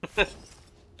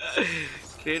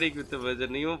 Trading with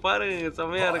bhajan. நீங்க பாருங்க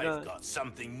செமையா இருக்கான். I've got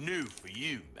something new for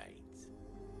you, mate.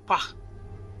 பா.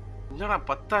 என்னடா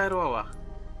 10,000 ரூபாவா?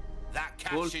 That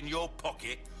cash in your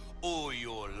pocket or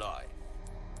your life.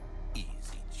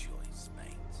 Easy choice,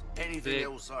 mate. Anything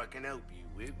else I can help you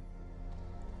with?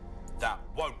 That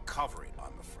won't cover it,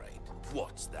 I'm afraid.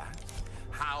 What's that?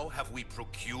 How have we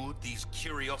procured these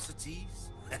curiosities?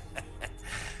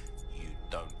 You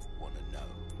don't want to know,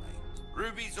 mate.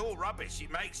 Ruby's all rubbish.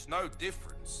 It makes no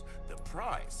difference. The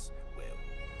price, well,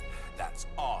 that's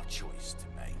our choice to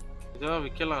make. இதெல்லாம்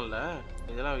விக்கலாம்ல?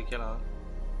 இதெல்லாம் விக்கலாம்.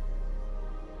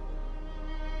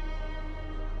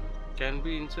 Can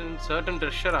be instant certain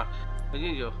treasure.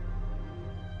 ஐயோ.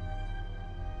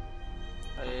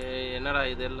 என்னடா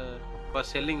இதெல்லாம் for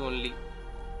selling only.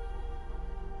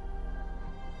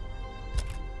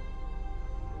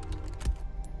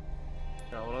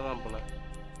 தான் போல.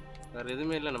 வேற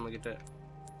எதுவுமே இல்லை நம்ம கிட்ட.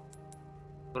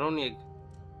 ப்ரௌன் எக்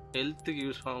ஹெல்த்துக்கு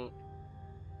யூஸ் ஆகும்.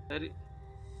 சரி.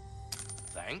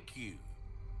 Thank you.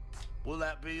 Will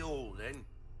that be all then?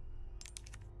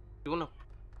 இவனா?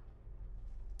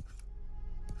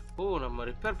 ஓ நம்ம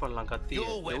ரிப்பேர் பண்ணலாம் கத்தி.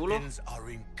 Your எவ்வளோ? weapons are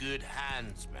in good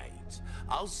hands, mate.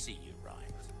 I'll see you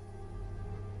right.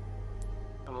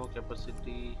 ammo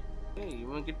capacity.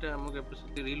 இவன் கிட்ட ammo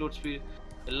capacity, reload speed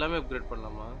எல்லாமே அப்கிரேட்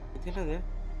பண்ணலாமா? இது என்னது?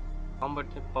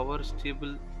 Combat power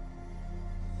stable.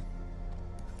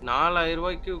 4000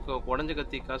 ரூபாய்க்கு உடஞ்ச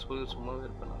கத்தி காசு கொடுத்து சும்மாவே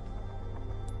இருப்பேன்.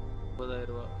 30000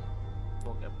 ரூபாய்.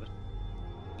 ammo capacity,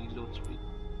 reload speed.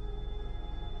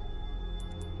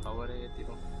 பவரே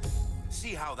ஏத்திடும்.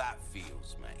 See how that feels,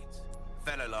 mate.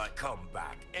 Fella like come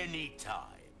back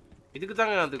anytime. இதுக்கு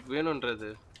தாங்க அதுக்கு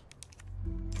வேணும்ன்றது.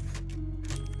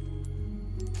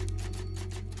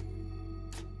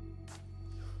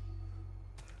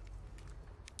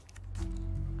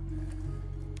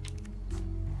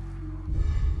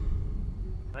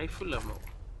 Rifle ammo.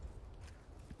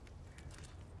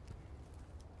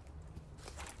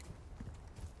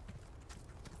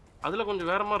 அதுல கொஞ்சம்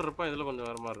வேற மாதிரி இருப்பான், இதுல கொஞ்சம்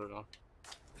வேற மாதிரி இருக்கும்.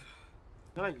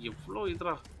 ஏன்னா எவ்வளோ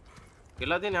இதுரா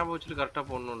எல்லாத்தையும் ஞாபகம் வச்சுட்டு கரெக்டாக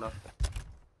போடணும்டா.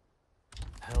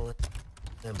 Hell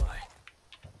am I?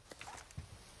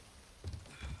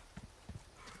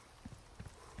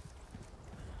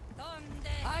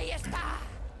 Ahí está.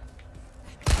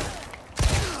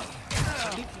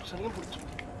 சரியா பிடிச்சி.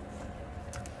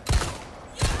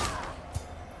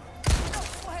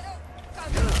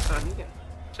 சரிங்க.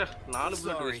 சே 4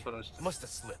 புல்லட் வேஸ்ட் பண்ண வச்சிட்டேன். Must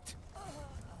have slipped.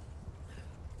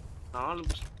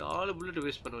 4 bullet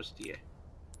waste பண்ண வச்சிட்டியே.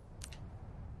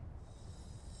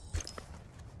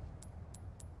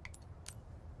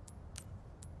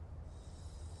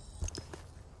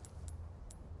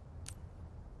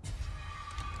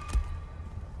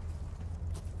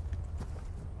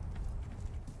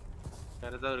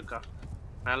 வேற ஏதாவது இருக்கா?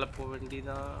 மேலே போக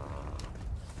வேண்டியதான்.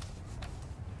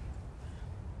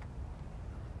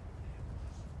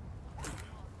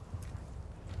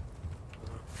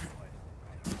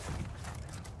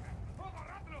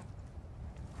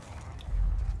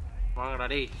 வாங்கடா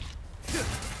டேய்.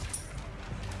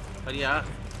 சரியா?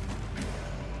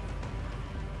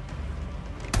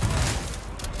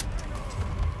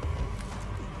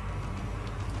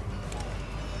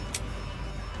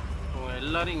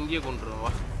 எல்லாரும் இங்கேயே கொண்டுருவோம்.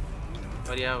 வா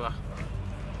சரியா வா.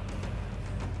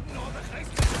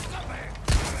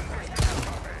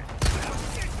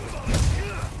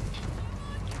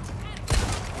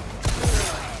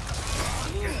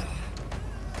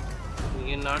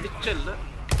 நீ என்ன அடிச்சல்ல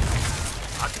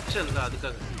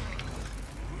அதுக்காக.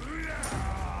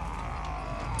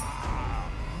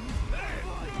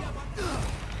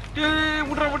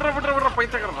 விட்ற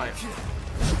பைத்தக்கறா.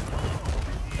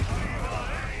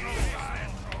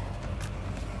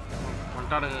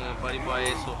 வந்துட்டானுங்க பரிப்பா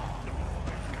ஏசோ.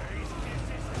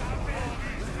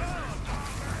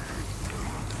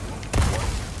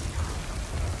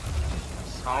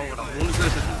 சாவுடா 3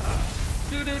 பேர்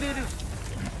செத்து.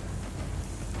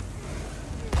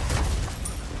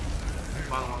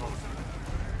 வாங்க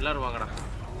எல்லாரும் வாங்கடா,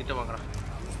 கிட்ட வாங்கடா.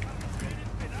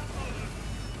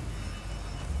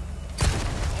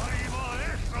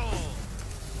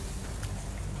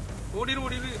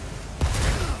 ஓடிடு.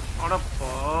 அட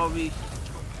பாவி.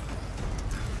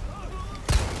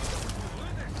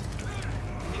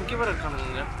 இங்கே வர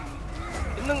இருக்கானுங்க.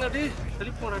 என்னங்க அடி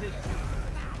தெளிப்போடா அடி.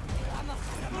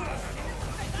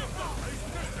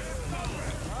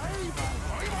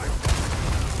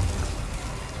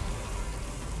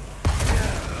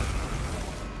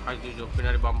 ஐயோ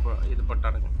பின்னாடி பாம்பு இது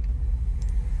பட்டானுங்க.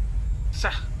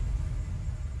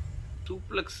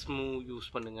 சூப்ளெக்ஸ் மூவ்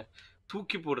யூஸ் பண்ணுங்க.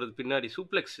 தூக்கி போடுறது பின்னாடி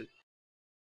suplex.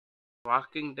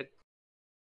 Walking tech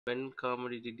when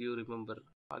comedy did you remember?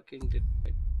 Walking tech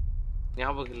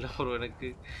ஞாபகம் இல்லை ப்ரோ.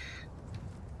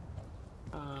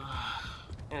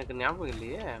 எனக்கு ஞாபகம்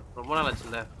இல்லையே, ரொம்ப நாள்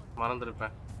ஆச்சுல்ல,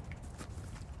 மறந்துருப்பேன்.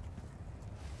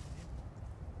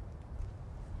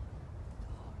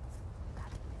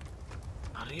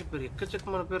 நிறைய பேர்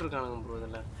எக்கச்சக்கமான பேர் இருக்கானுங்க ப்ரோ.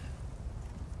 இதில்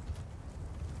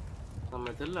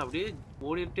நம்ம இதில் அப்படியே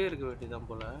ஓடிட்டே இருக்க வேண்டியதான்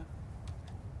போல.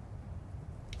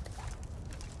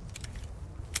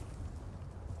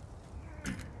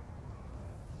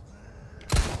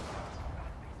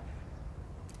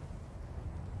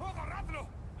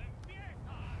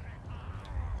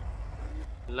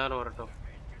 எல்லாரும் வரட்டும்.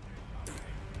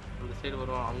 அந்த சைடு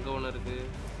வருவோம். அங்கே ஒன்று இருக்கு,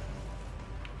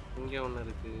 இங்கே ஒன்று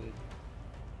இருக்கு.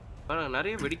 பாருங்க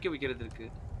நிறைய வெடிக்க வைக்கிறது இருக்கு.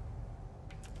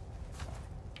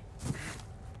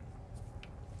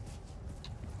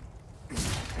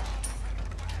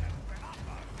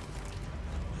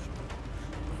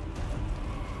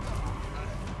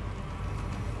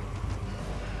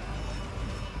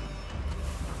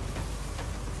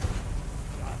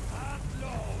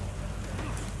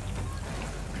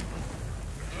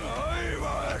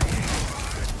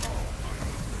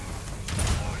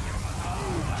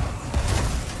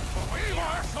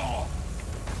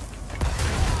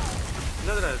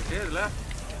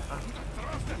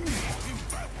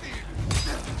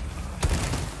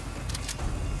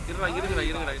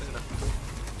 இருங்கடா.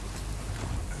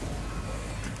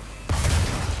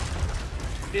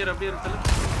 அப்படியே இருக்கல.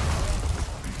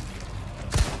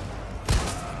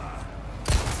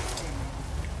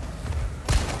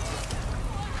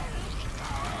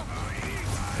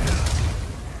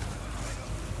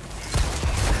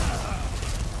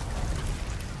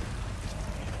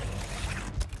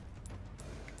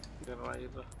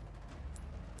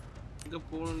 இங்க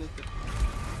போகணும்னு தெரியல.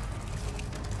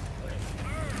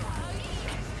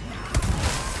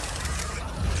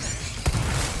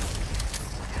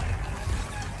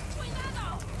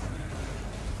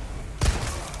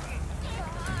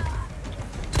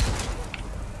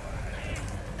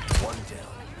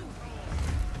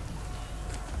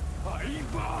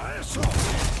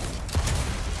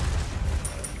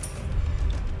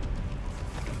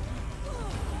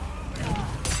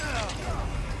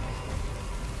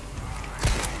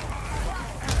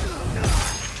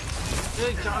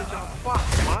 அப்பா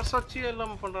மனசாட்சியே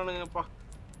எல்லாம் பண்றானுங்கப்பா.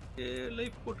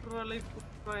 லைஃப் போட்டுறா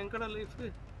எங்கடா லைஃப்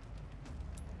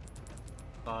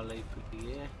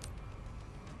இல்லையே.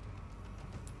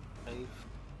 லைஃப்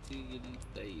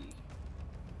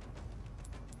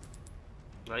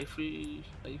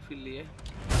இல்லையே.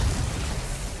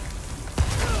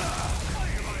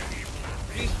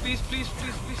 Please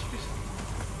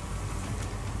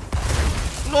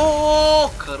no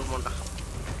கருமண்டா.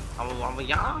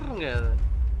 அவன் யாருங்க அது?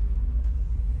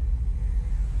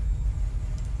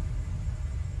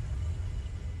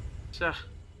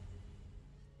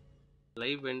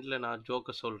 லைவ் எண்ட்ல நான்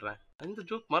ஜோக்க சொல்றேன். இந்த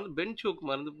ஜோக் மறந்து பென் ஜோக்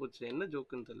மறந்து போச்சு. என்ன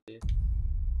ஜோக்குன்னு தெரியல.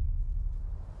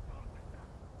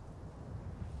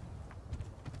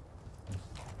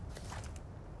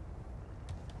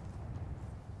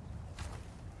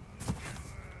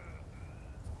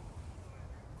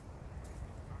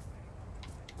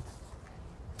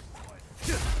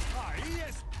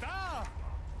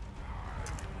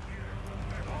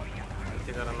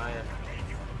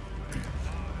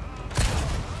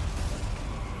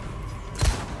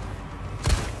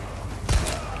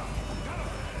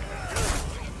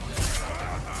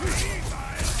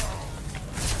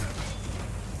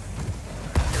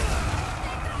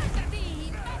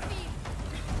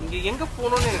 எங்க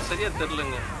போகணும்னு எனக்கு சரியா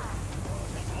தெரியலங்க.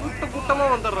 கூட்டமா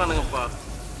வந்துடுறானுங்கப்பா.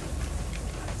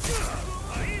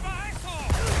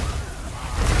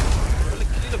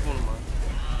 கீழே போகணுமா?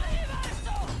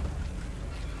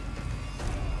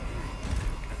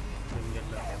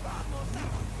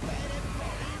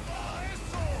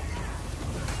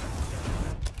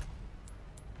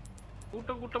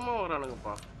 கூட்டமா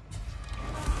வரானுங்கப்பா.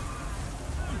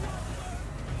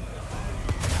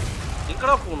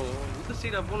 எங்கடா போகணும்? இந்த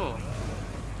சைடா போகணும்?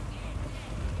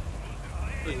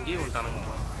 இங்கேயே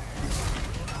வந்துட்டானுங்கப்பா.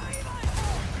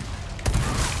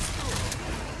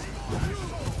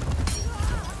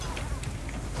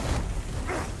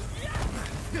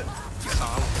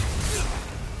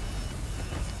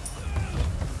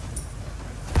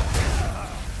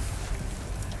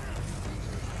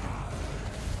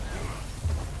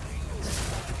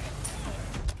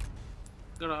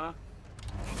 எங்கடா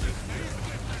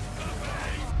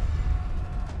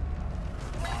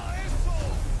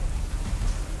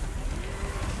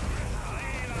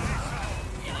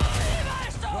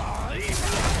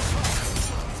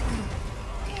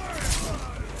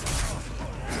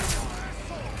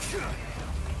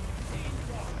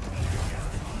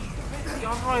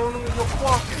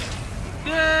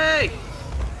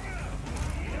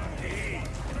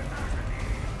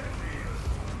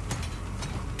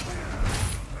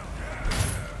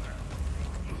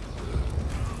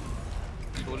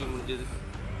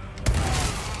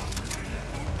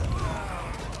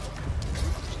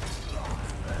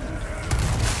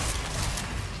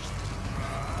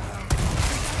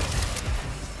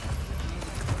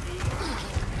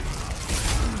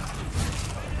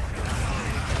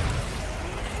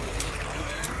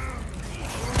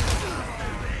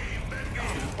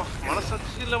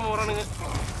வரானுங்க.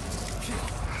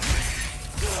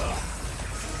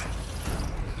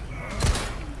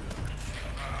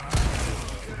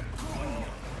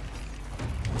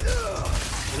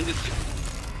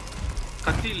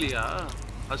 கத்தி இல்லையா?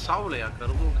 அது சாவலையா?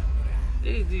 கருமம்.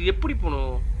 இது எப்படி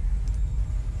போனோம்?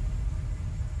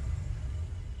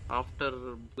 ஆஃப்டர்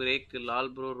பிரேக்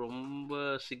லால் ப்ரோ ரொம்ப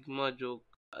சிக்மா ஜோக்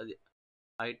அது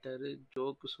ஆயிட்டாரு.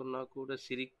 ஜோக்கு சொன்னா கூட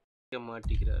சிரிக்க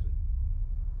மாட்டேங்கிறாரு.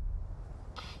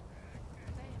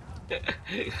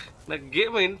 நான்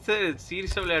கேம்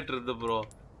சீரியஸா விளையாடுறது ப்ரோ.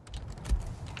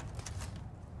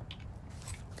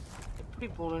 எப்படி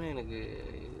போகணும்னு எனக்கு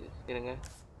என்னங்க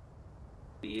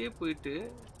இப்படியே போயிட்டு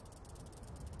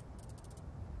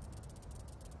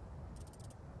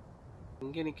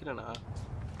இங்கே நிற்கிறேண்ணா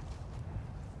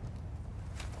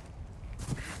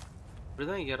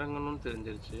இப்படிதான் இறங்கணும்னு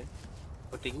தெரிஞ்சிருச்சு.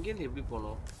 பட் இங்கேருந்து எப்படி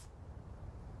போகணும்?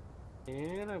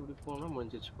 நேராக எப்படி போனால்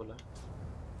முடிஞ்சிச்சு போல.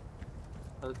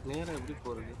 அதுக்கு நேராக எப்படி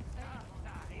போகிறது?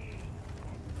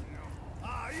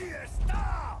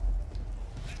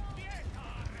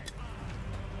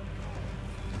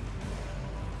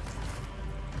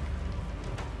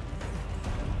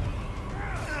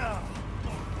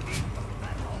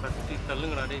 கட்டி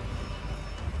தள்ளுங்கடா டே.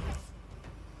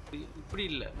 இப்படி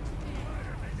இல்லை.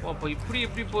 ஓ அப்போ இப்படி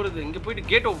எப்படி போகிறது? இங்கே போயிட்டு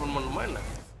கேட் ஓப்பன் பண்ணுமா என்ன?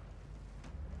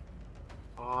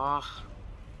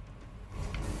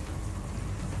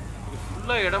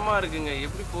 ஃபுல்லாக இடமா இருக்குங்க.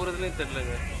 எப்படி போகிறதுனே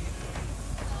தெரிலங்க.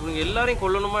 உனக்கு எல்லாரையும்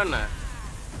கொல்லணுமா என்ன?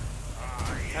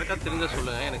 யாருக்கா தெரிஞ்ச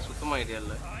சொல்லுங்க. எனக்கு சுத்தமாக ஐடியா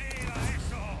இல்லை.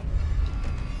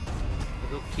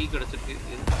 ஏதோ கீ கிடச்சிருக்கு.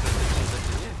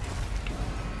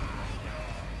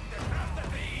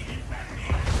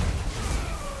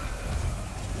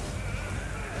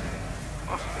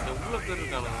 எவ்வளோ பேர்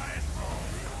இருக்கானுங்க.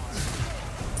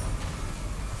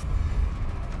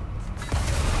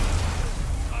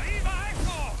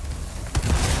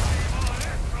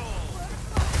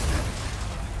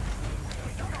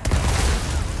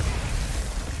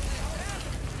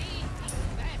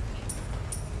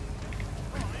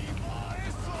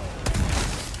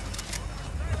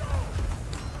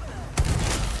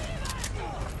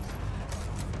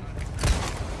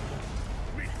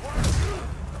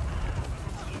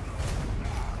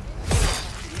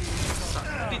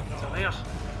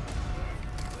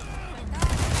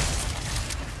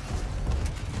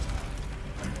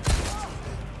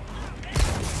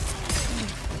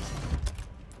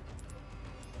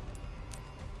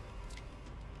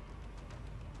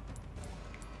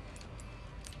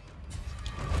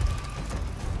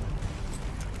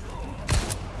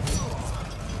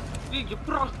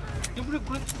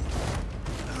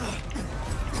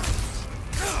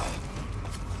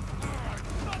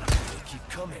 Keep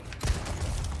coming.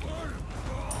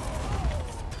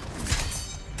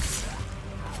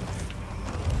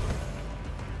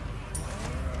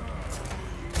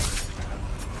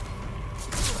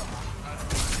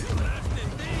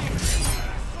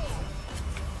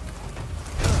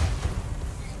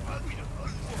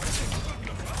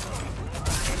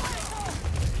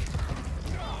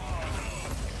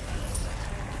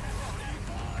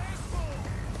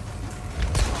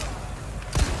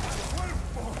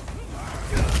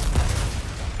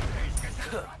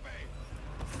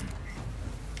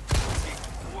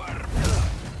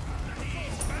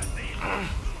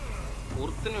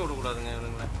 ஒருத்தனை விடக்கூடாதுங்க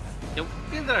இவனுங்கள.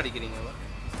 எப்படி தான் அடிக்கிறீங்க?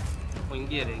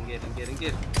 இங்கே இரு, இங்கே இரு, இங்கே இரு, இங்கே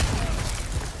இரு.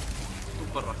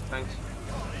 சூப்பர்ரா, தேங்க்ஸ்.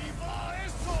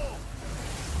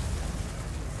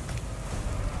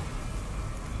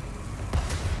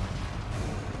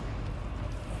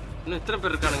 இன்னும் எத்தனை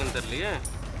பேர் இருக்கானுங்கன்னு தெரியலையே.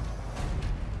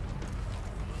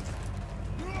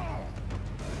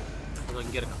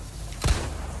 இங்கே இருக்கான்.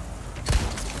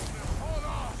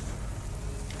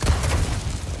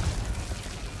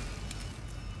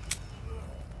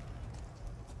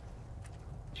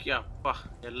 அப்பா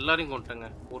எல்லாரையும் கொண்டங்க.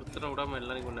 ஒருத்தரை விடாம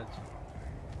எல்லாரையும் கொண்டாச்சு.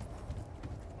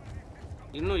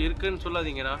 இன்னும் இருக்குன்னு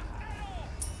சொல்லாதீங்கடா.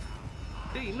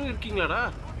 டேய் இன்னும் இருக்கீங்களாடா?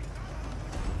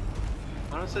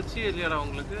 மனசாட்சியே இல்லையாடா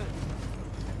உங்களுக்கு?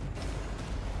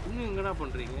 இன்னும் எங்கடா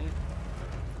பண்றீங்க?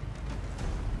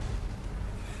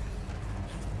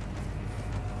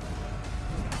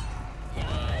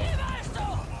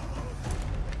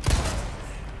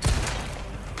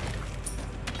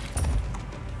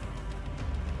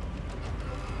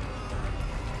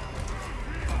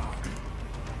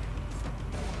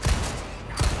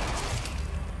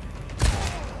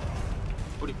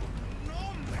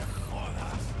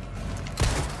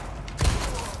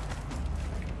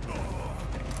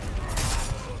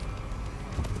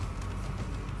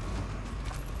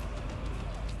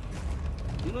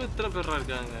 இன்னும் இத்தனை பேரா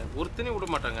இருக்காங்க. ஒருத்தனையும் விட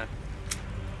மாட்டாங்க.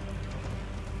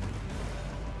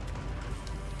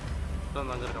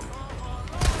 அங்க இருக்காம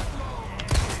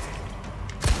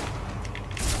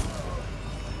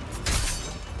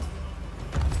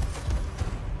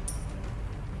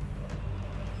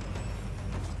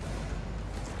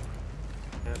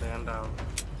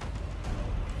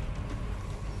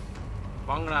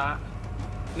வாங்கடா.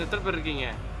 இன்னும் எத்தனை பேர் இருக்கீங்க?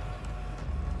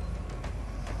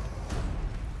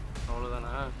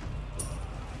 அவ்வளோதானா?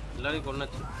 எல்லாரையும்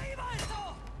கொண்டாச்சு.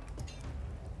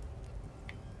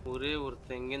 ஒரே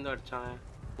ஒருத்தன் எங்கேருந்து அடிச்சான்?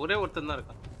 ஒரே ஒருத்தன் தான்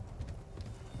இருக்கான்.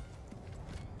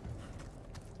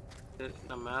 சரி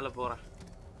நான் மேலே போகிறேன்.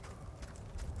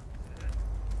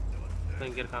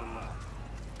 இங்கே இருக்கான்.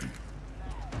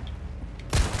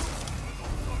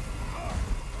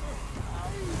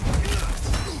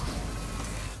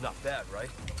 that, right?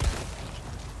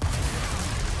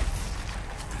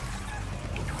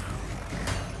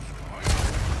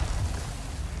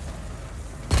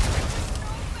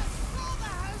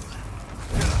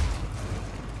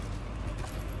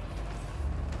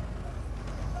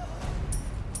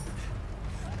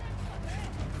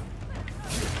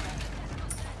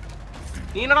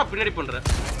 நீ என்னடா பின்னாடி பண்ற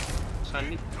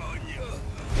சன்னி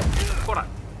போடா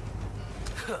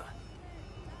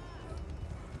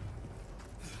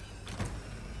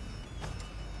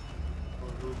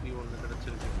ரூபி ஒன்று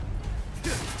கிடைச்சிருக்கு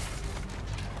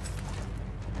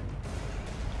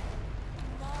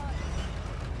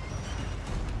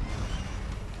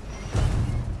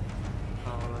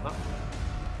அவ்வளோதான்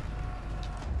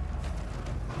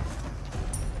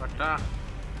பட்டா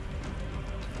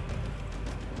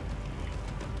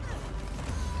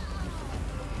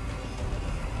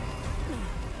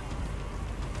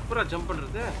பூரா ஜம்ப்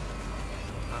பண்றது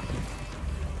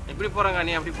எப்படி போறாங்க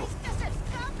நீ அப்படி போ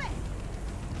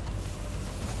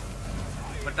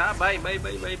பட்டா by by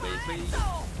by by by by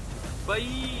by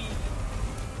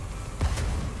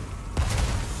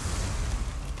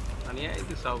அனியா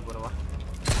இது சாவு போறவா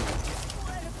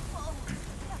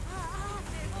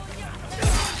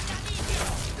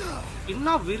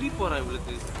என்ன வெறி போறான்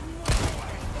இவளுக்கு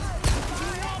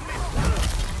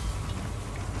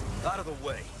Out of the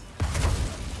way.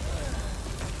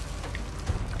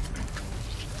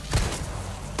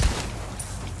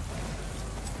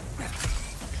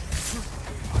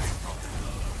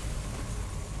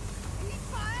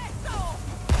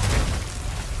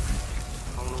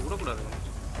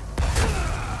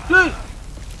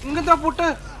 இங்கதான் போட்ட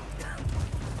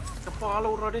எப்பா ஆள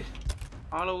விடுறாடே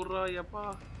ஆள விடுறா எப்பா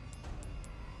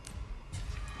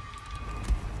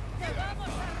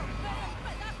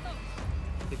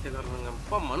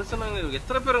அப்பா மனுஷனாங்க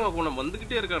எத்தனை பேருங்க போன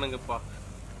வந்துகிட்டே இருக்கானுங்கப்பா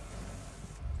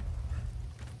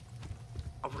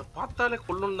அவரை பார்த்தாலே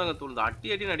கொல்லணும் தாங்க தோணுது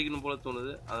அட்டி அட்டின்னு அடிக்கணும் போல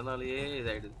தோணுது அதனாலயே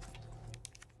இதாயிடுது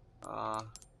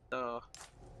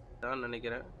தான்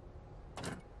நினைக்கிறேன்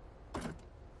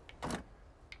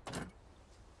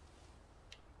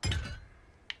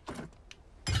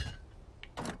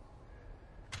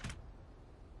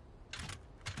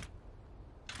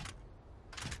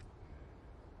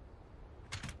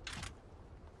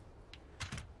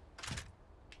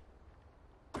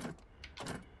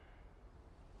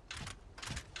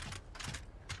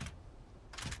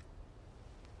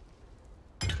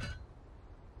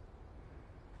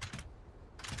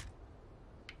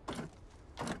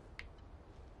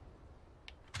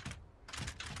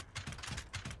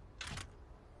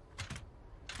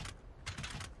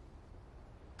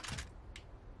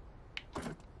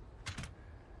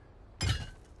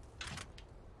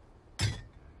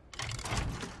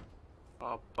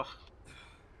அப்பா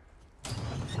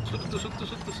சுத்து சுத்து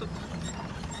சுத்து சுத்து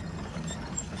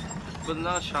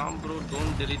இப்போதான் Sham bro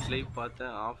don't delete live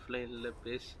பார்த்தேன் ஆஃப்லைனில்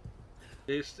பேச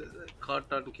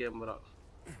காட்டான் கேமரா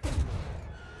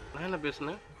நான் என்ன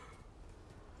பேசுனேன்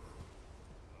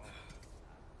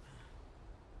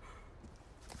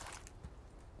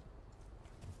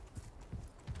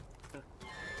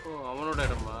ஓ அவனோட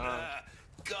இடமா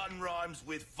Gun rhymes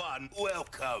with fun.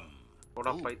 Welcome.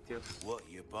 போடா பைத்தியம் What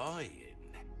you buying?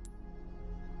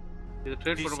 இது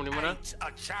ட்ரேட் பண்ண முடியுமா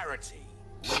A charity.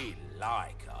 We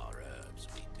like our herbs,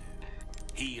 we do.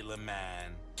 Heal a man,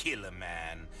 kill a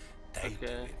man. They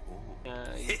do it all.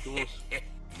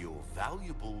 Your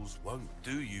valuables won't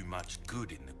do you much good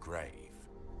in the grave.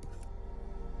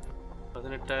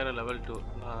 18,000 level 2.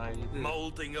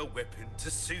 Molding a weapon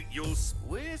to suit your...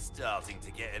 We're starting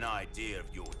to get an idea of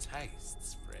your tastes,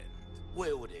 friend.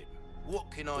 Wield it. What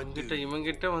can I do?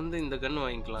 இவங்கிட்ட வந்து இந்த கன்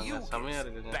வாங்கிக்கலாங்க சமையா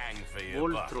இருக்குங்க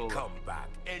gold throw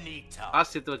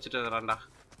காசு எடுத்து வச்சிட்டேன்டா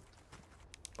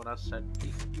போடா சட்டி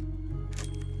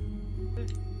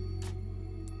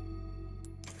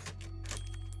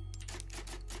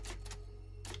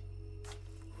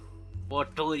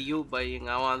what are you buying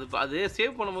அவன் அது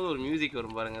சேவ் பண்ணும்போது ஒரு மியூசிக்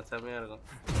வரும் பாருங்க செமையா இருக்கும்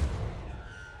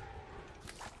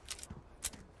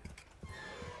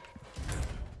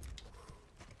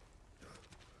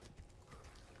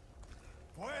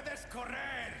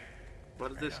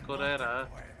Puedes correr,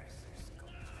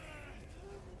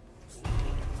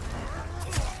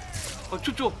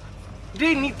 அச்சோ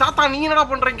டேய் நீ தாத்தா நீ என்னடா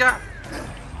பண்றீங்க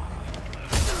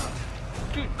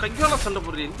கையால சண்டை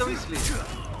போடுறீங்க இந்த வயசுல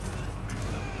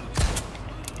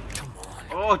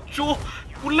அச்சோ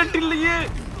புல்லட் இல்லையே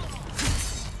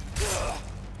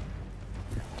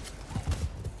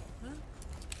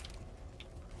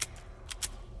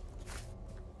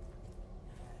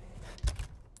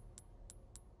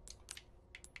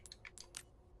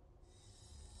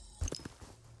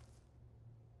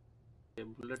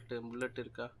புல்லட்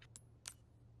இருக்கா?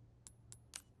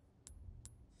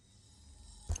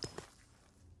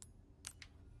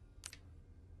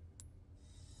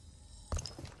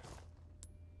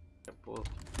 எப்போ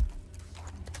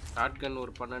ஷாட்கன்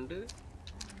ஒரு 12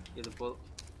 இது போதும்.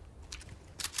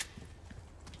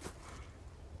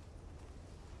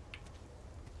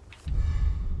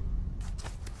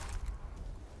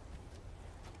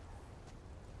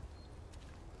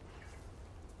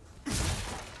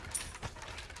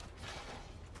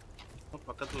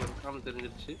 பக்கத்துல இருக்கான்னு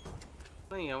தெரிஞ்சிருச்சு.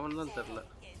 ஆனால் எவன் தான் தெரில.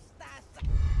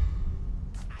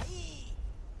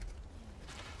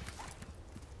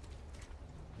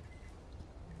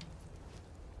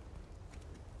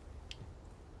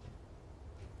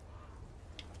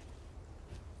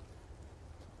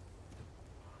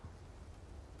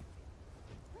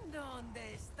 ¿Dónde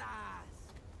estás?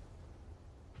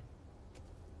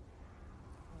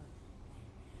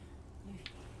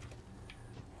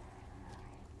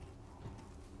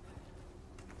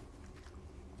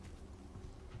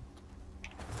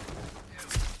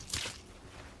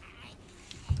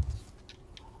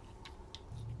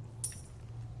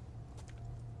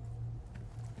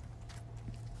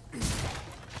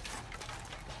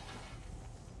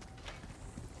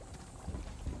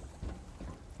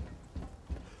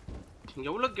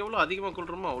 எவ்வளோக்கு எவ்வளோ அதிகமாக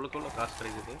கொள்கிறோமோ அவ்வளோக்கு எவ்வளோ காசு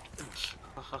கிடைக்குது.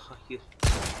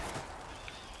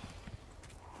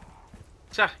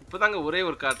 சா இப்போதாங்க ஒரே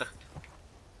ஒரு காட்டை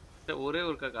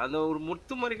அந்த ஒரு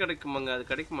முத்து மாதிரி கிடைக்குமாங்க, அது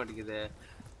கிடைக்க மாட்டேங்குது.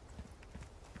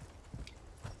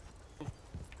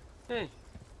 ஏய்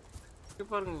இங்கே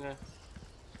பாருங்க,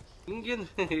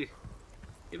 இங்கேருந்து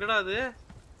என்னடா அது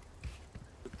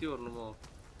சுற்றி வரணுமோ?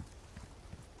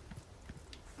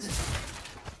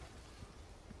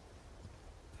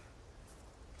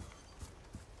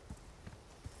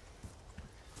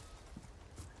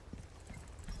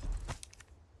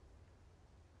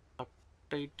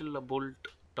 Title a bolt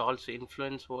dolls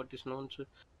influence what is known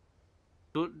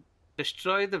to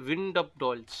destroy the wind up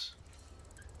dolls.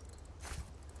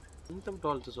 Wind up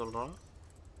dolls சொல்றான்.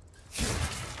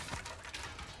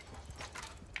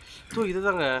 தோ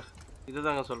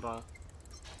இதுதாங்க சொல்றான்.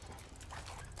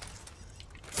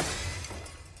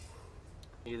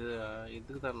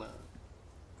 இதுக்கு தானே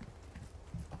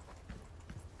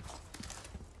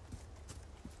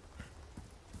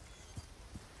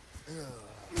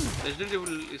Resident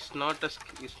Evil is not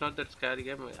that scary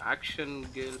game. Action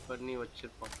game பண்ணி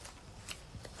வச்சிருப்பான்.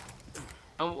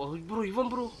 ப்ரோ இவன்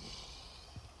ப்ரோ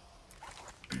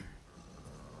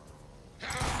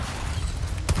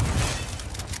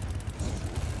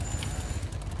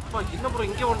என்ன ப்ரோ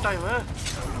இங்கே வந்துட்டான் இவன்.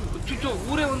 சுச்சோ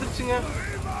ஊரே வந்துருச்சுங்க.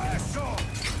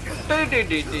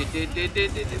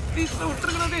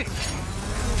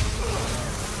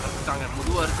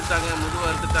 முதுவா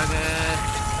அறுத்துட்டாங்க.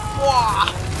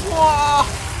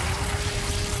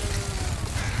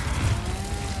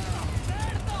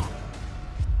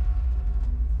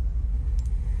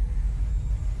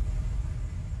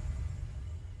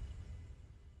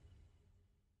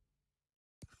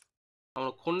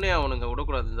 அவனை கொன்னே ஆகணுங்க,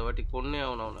 விடக்கூடாது இந்த வாட்டி. கொன்னே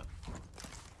ஆகணும் அவனை.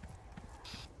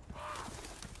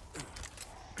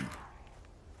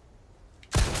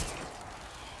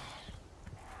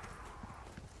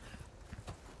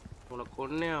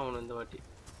 கொன்னே ஆகணும் இந்த வாட்டி.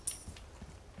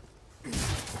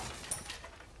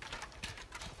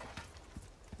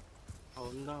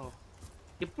 அவன்தான்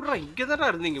எப்படிடா இங்கதானே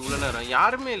இருந்தீங்க இவ்வளவு நேரம்?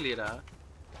 யாருமே இல்லையடா.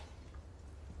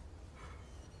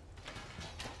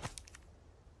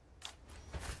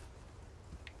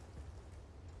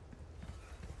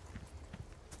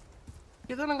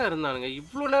 இங்கதானங்க இருந்தானுங்க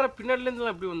இவ்வளவு நேரம். பின்னாடில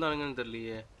இருந்துலாம் எப்படி வந்தானுங்கன்னு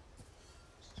தெரியலையே.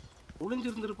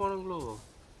 ஒளிஞ்சிருந்துருப்பானுங்களோ?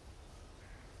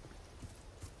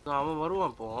 அவன்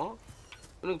வருவான் இப்போ.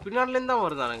 எனக்கு பின்னாடில இருந்து தான்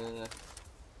வருதானுங்க.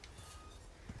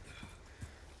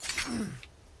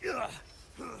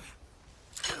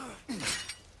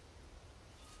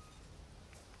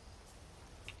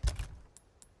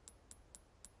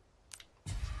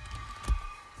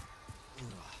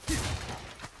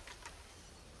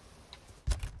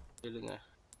 இல்லைங்க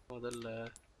முதல்ல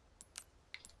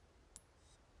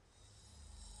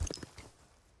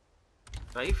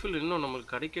ரைஃபிள் இன்னும்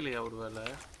நம்மளுக்கு கிடைக்கலையா ஒரு வேலை?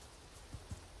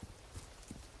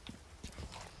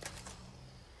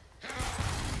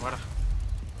 வாடா.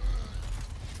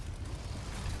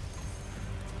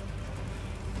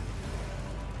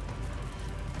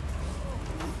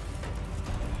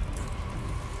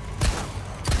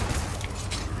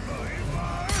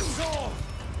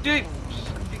 டேய்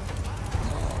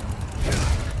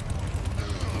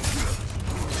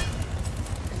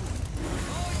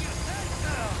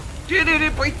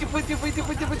பைத்தி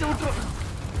விட்டுரு.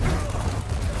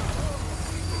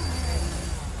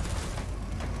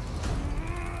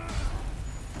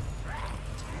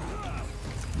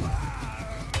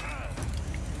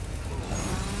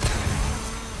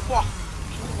 வா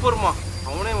சூப்பர்மா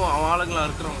அவனே அவன் ஆளுங்களா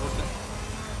இருக்கிறான் போட்டு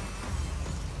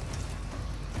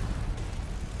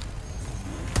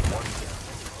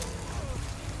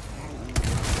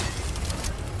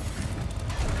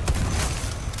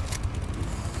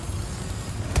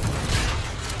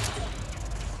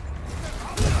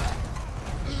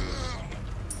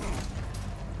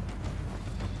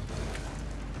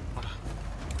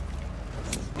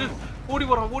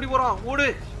ஓடி போறான் ஓடு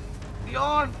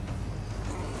யான்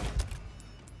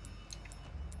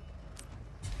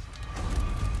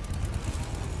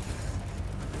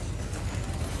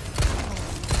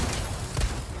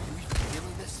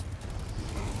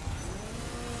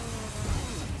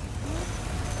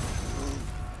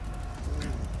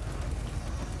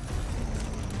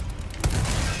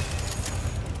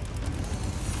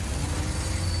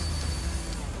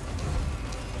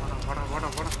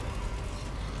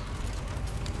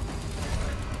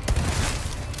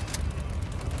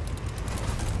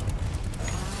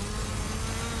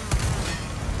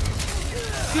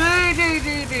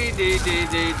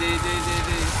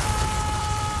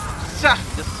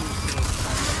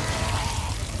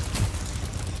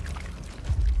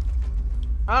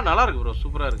நல்லா இருக்கு ப்ரோ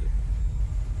சூப்பரா இருக்கு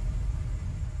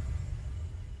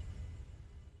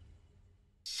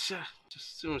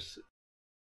ஜஸ்ட் மிஸ்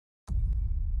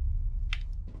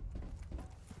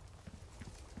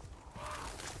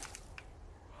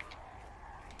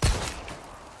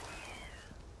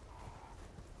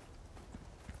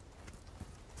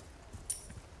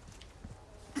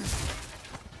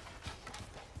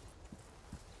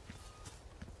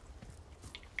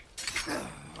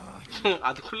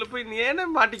அதுக்குள்ள போய் நீ ஏனே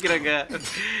மாட்டிக்கிறங்க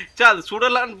சே அது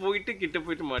சுடலான்னு போயிட்டு கிட்ட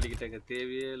போயிட்டு மாட்டிக்கிட்டாங்க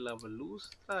தேவையே இல்லாம லூஸ்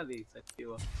தான் நீ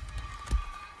சத்தியமா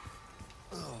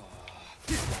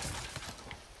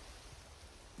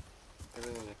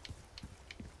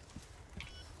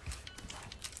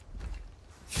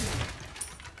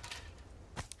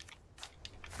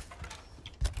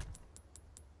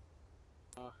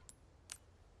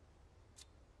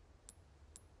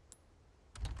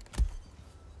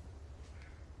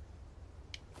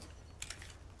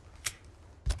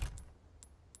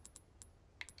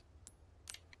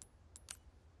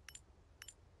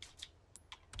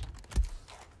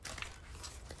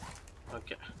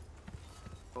ஓகே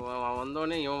அவன்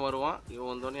வந்தோடனே இவன் வருவான் இவன்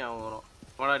வந்தோடனே அவன் வருவான்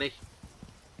வாடா டேய்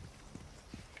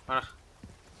வாடா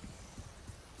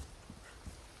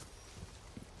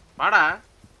வாடா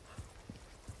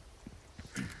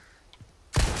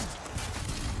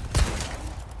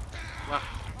வா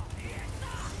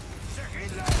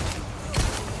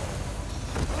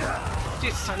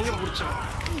சனி முடிச்சான்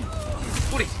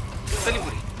புடி சனி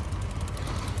புடி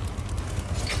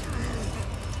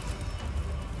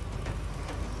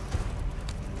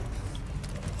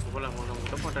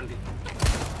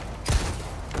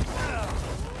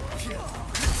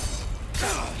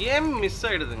கேம் மிஸ்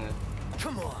ஆயிடுதுங்க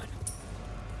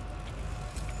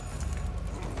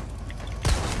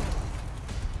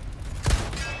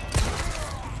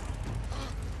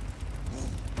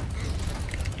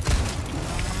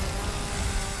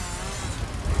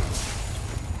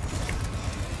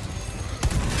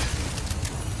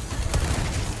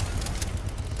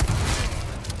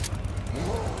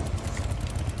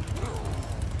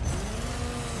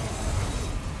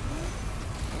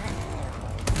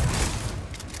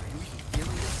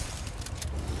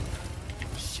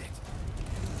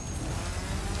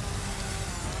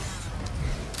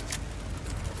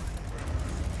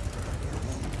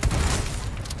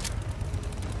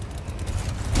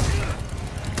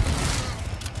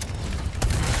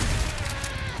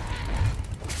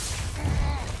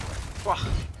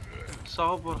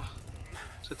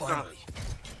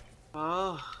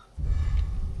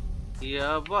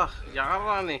யப்பா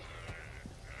யாரானே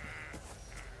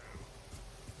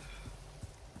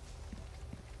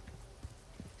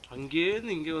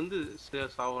அங்கேருந்து இங்க வந்து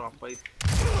சாவறான் பை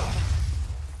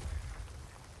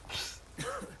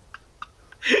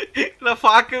நான்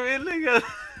பார்க்கவே இல்லைங்க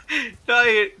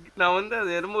நான் வந்து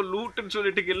அது என்னமோ லூட்டுன்னு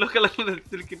சொல்லிட்டு எல்லோ கலர்ல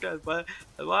திருக்கிட்டு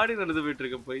அது வாடி நடந்து போயிட்டு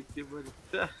இருக்கேன் பைத்தியம் மாதிரி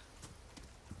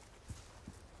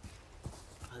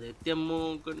அது எத்தியம்மோ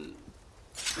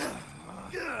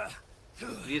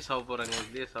இப்படியே சாப்பிட போறாங்க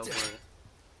இப்படியே சாப்பிட போறாங்க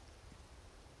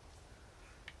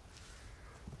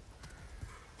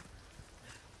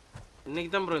இன்னைக்கு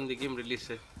தான் ப்ரோ இந்த கேம் ரிலீஸ்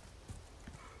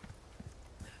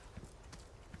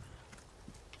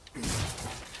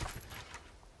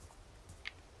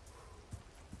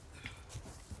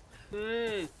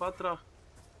ஏய் பாத்ரா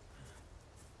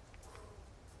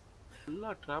எல்லா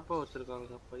ட்ராப்பா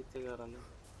வச்சிருக்காங்க பைத்தியக்காரங்க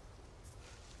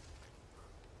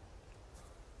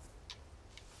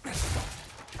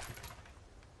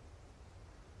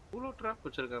இவ்வளோ ட்ராப்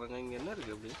வச்சிருக்கானுங்க. இங்க என்ன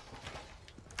இருக்கு அப்படி?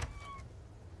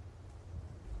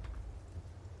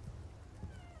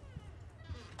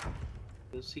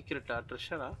 சீக்ரெட்டா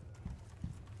ட்ரெஷரா?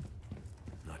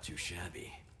 Not too shabby.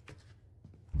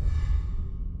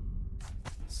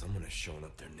 Someone has shown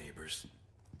up their neighbors.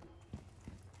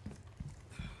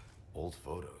 Old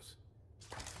photos.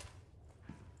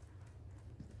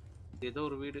 ஏதோ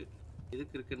ஒரு வீடு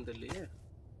எதுக்கு இருக்குன்னு தெரியலையே.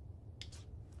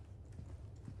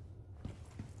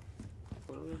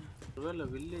 ஒருவேளை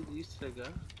வில்லேஜ் ஈஸ்ட் இருக்கா?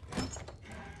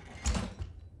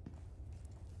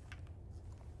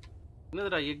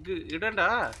 என்னதுடா எக்கு இடண்டா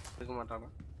இருக்க மாட்டானா?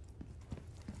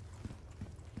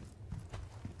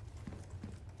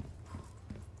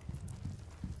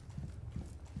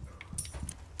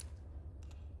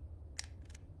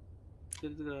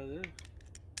 தெரிஞ்சுக்காது.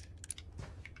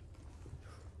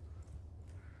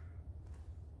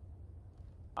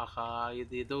 ஆஹா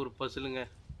இது ஏதோ ஒரு பசிலுங்க.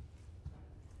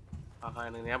 ஆஹா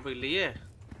எனக்கு ஞாபகம் இல்லையே.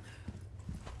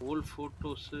 ஓல்ட்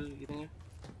ஃபோட்டோஸ் இருங்க.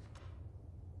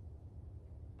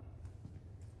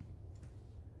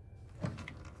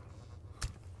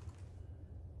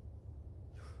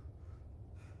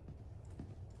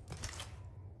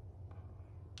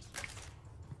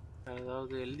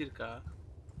 ஏதாவது எழுதியிருக்கா?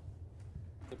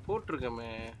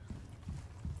 போட்டிருக்கமே.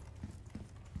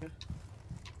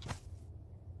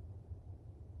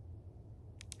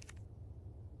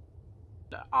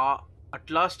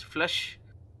 At last flesh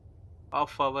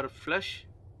of our flesh,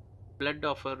 blood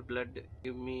of our blood,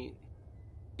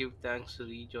 give thanks,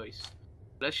 rejoice.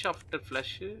 Flesh after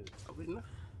flesh அப்படின்னா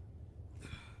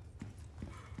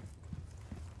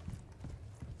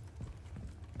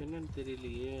என்னன்னு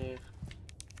தெரியலையே.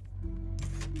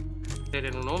 சரி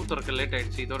எனக்கு நோம்பு திறக்க லேட்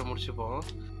ஆயிடுச்சு. இதோட முடிச்சுப்போம்.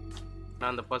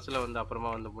 நான் அந்த பஸ்ஸில் வந்து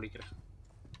அப்புறமா வந்து முடிக்கிறேன்.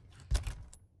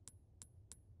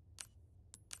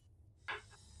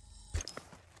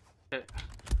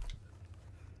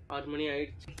 ஆறு மணி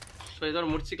ஆயிடுச்சு. ஸோ இதோட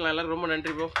முடிச்சுக்கலாம். எல்லாரும் ரொம்ப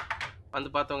நன்றி ப்ரோ. வந்து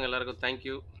பார்த்தவங்க எல்லாருக்கும்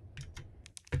தேங்க்யூ.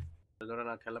 இதோட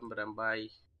நான் கிளம்புறேன். பாய்.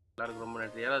 எல்லாருக்கும் ரொம்ப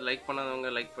நன்றி. யாராவது லைக்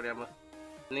பண்ணாதவங்க லைக் பண்ணாமல்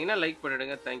இருந்தீங்கன்னா லைக்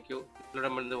பண்ணிவிடுங்க. தேங்க்யூ.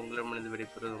 உங்களிடமிருந்து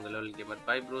விடைபெறுவது உங்கள் LolGamer.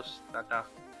 பாய் ப்ரோஸ். டாட்டா.